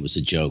think it was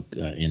a joke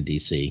in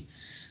D.C.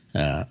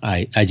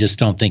 I just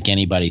don't think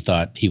anybody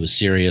thought he was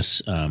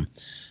serious. I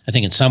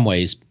think in some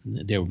ways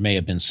there may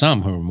have been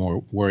some who were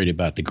more worried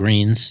about the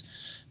Greens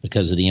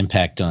because of the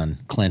impact on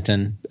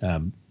Clinton,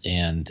 but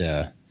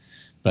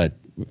I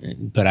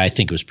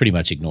think it was pretty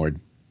much ignored.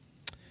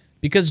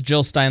 Because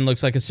Jill Stein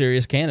looks like a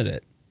serious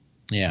candidate.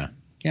 Yeah.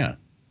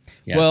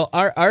 Well,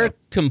 our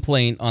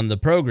complaint on the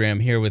program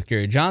here with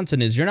Gary Johnson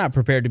is you're not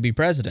prepared to be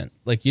president.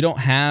 Like you don't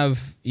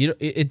have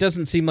it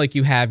doesn't seem like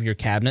you have your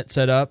cabinet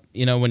set up.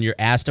 When you're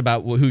asked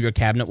about who your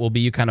cabinet will be,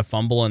 you kind of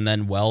fumble, and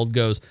then Weld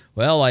goes,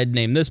 "Well, I'd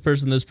name this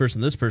person, this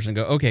person, this person."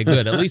 Go, "Okay,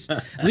 good. At least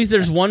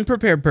there's one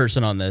prepared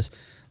person on this."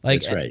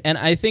 That's right. And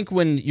I think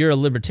when you're a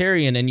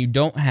libertarian and you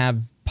don't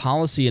have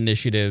policy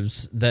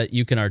initiatives that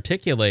you can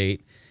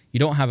articulate, you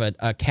don't have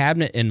a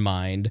cabinet in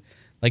mind.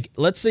 Like,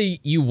 let's say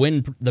you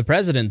win the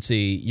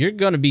presidency, you're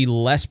going to be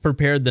less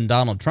prepared than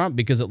Donald Trump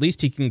because at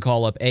least he can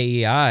call up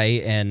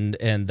AEI and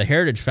the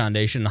Heritage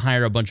Foundation and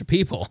hire a bunch of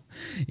people.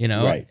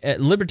 Right.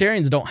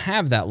 Libertarians don't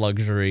have that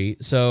luxury.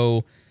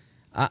 So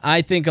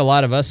I think a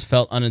lot of us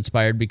felt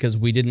uninspired because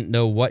we didn't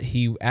know what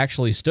he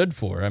actually stood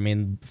for. I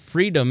mean,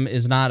 freedom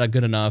is not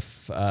good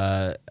enough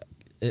for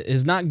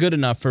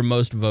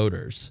most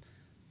voters.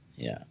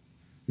 Yeah.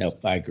 Nope,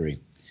 I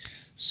agree.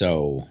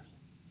 So...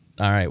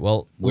 All right,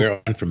 well...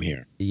 We're on from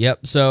here.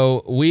 Yep,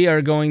 so we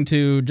are going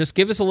to just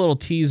give us a little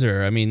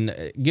teaser. I mean,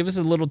 give us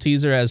a little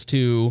teaser as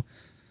to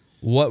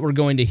what we're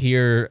going to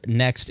hear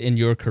next in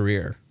your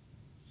career.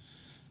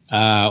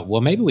 Well,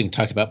 maybe we can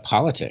talk about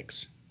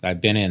politics. I've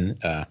been in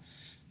at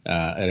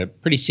a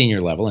pretty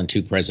senior level in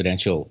 2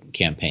 presidential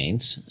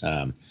campaigns,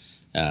 3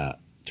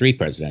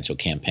 presidential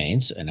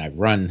campaigns, and I've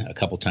run a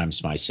couple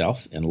times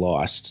myself and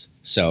lost.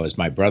 So as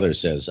my brother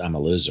says, I'm a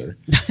loser,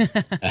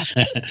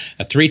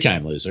 a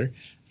 3-time loser.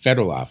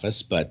 Federal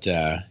office, but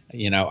I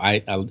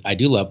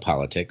do love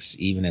politics,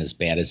 even as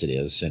bad as it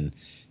is, and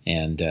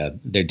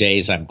there are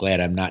days I'm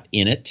glad I'm not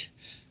in it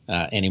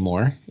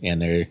anymore,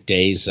 and there are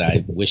days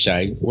I wish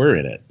I were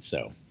in it.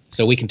 So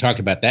we can talk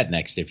about that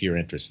next if you're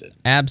interested.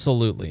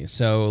 Absolutely.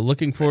 So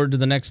looking forward to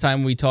the next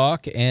time we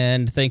talk,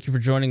 and thank you for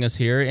joining us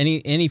here.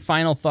 Any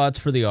final thoughts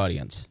for the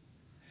audience?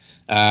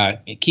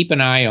 Keep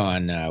an eye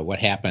on what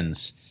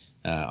happens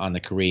on the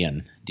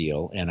Korean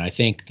deal, and I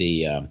think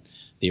the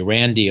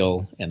Iran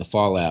deal and the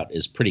fallout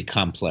is pretty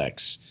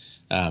complex.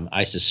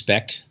 I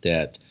suspect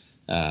that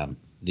both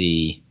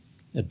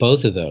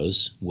of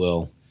those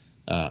will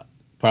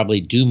probably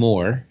do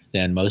more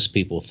than most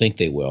people think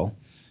they will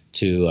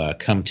to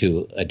come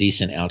to a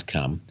decent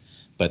outcome,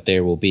 but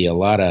there will be a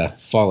lot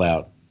of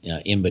fallout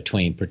in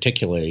between,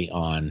 particularly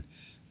on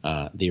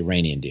the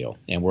Iranian deal.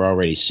 And we're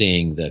already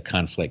seeing the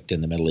conflict in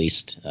the Middle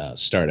East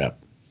start up.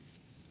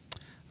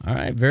 All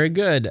right, very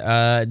good.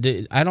 I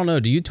don't know.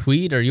 Do you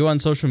tweet? Are you on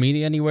social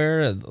media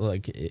anywhere?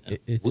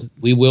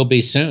 We will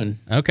be soon.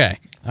 Okay.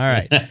 All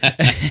right.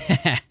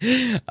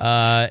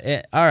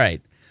 All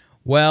right.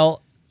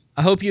 Well,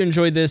 I hope you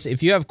enjoyed this.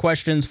 If you have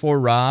questions for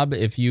Rob,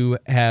 if you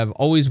have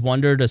always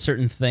wondered a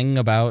certain thing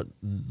about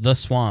the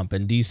swamp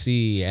and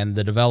D.C. and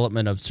the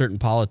development of certain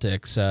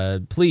politics,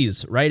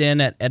 please write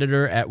in at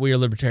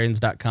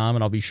editor@wearelibertarians.com,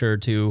 and I'll be sure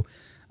to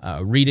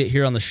read it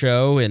here on the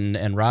show,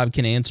 and Rob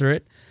can answer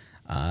it.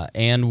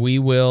 And we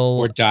will...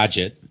 Or dodge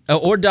it. Oh,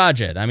 or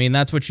dodge it. I mean,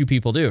 that's what you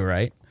people do,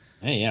 right?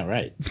 Hey, yeah,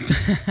 right.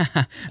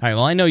 All right,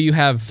 well, I know you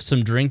have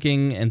some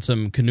drinking and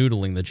some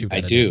canoodling that you've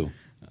got to do.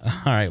 All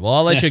right. Well,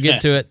 I'll let you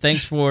get to it.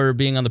 Thanks for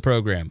being on the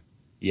program.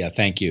 Yeah,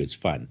 thank you. It's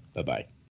fun. Bye-bye.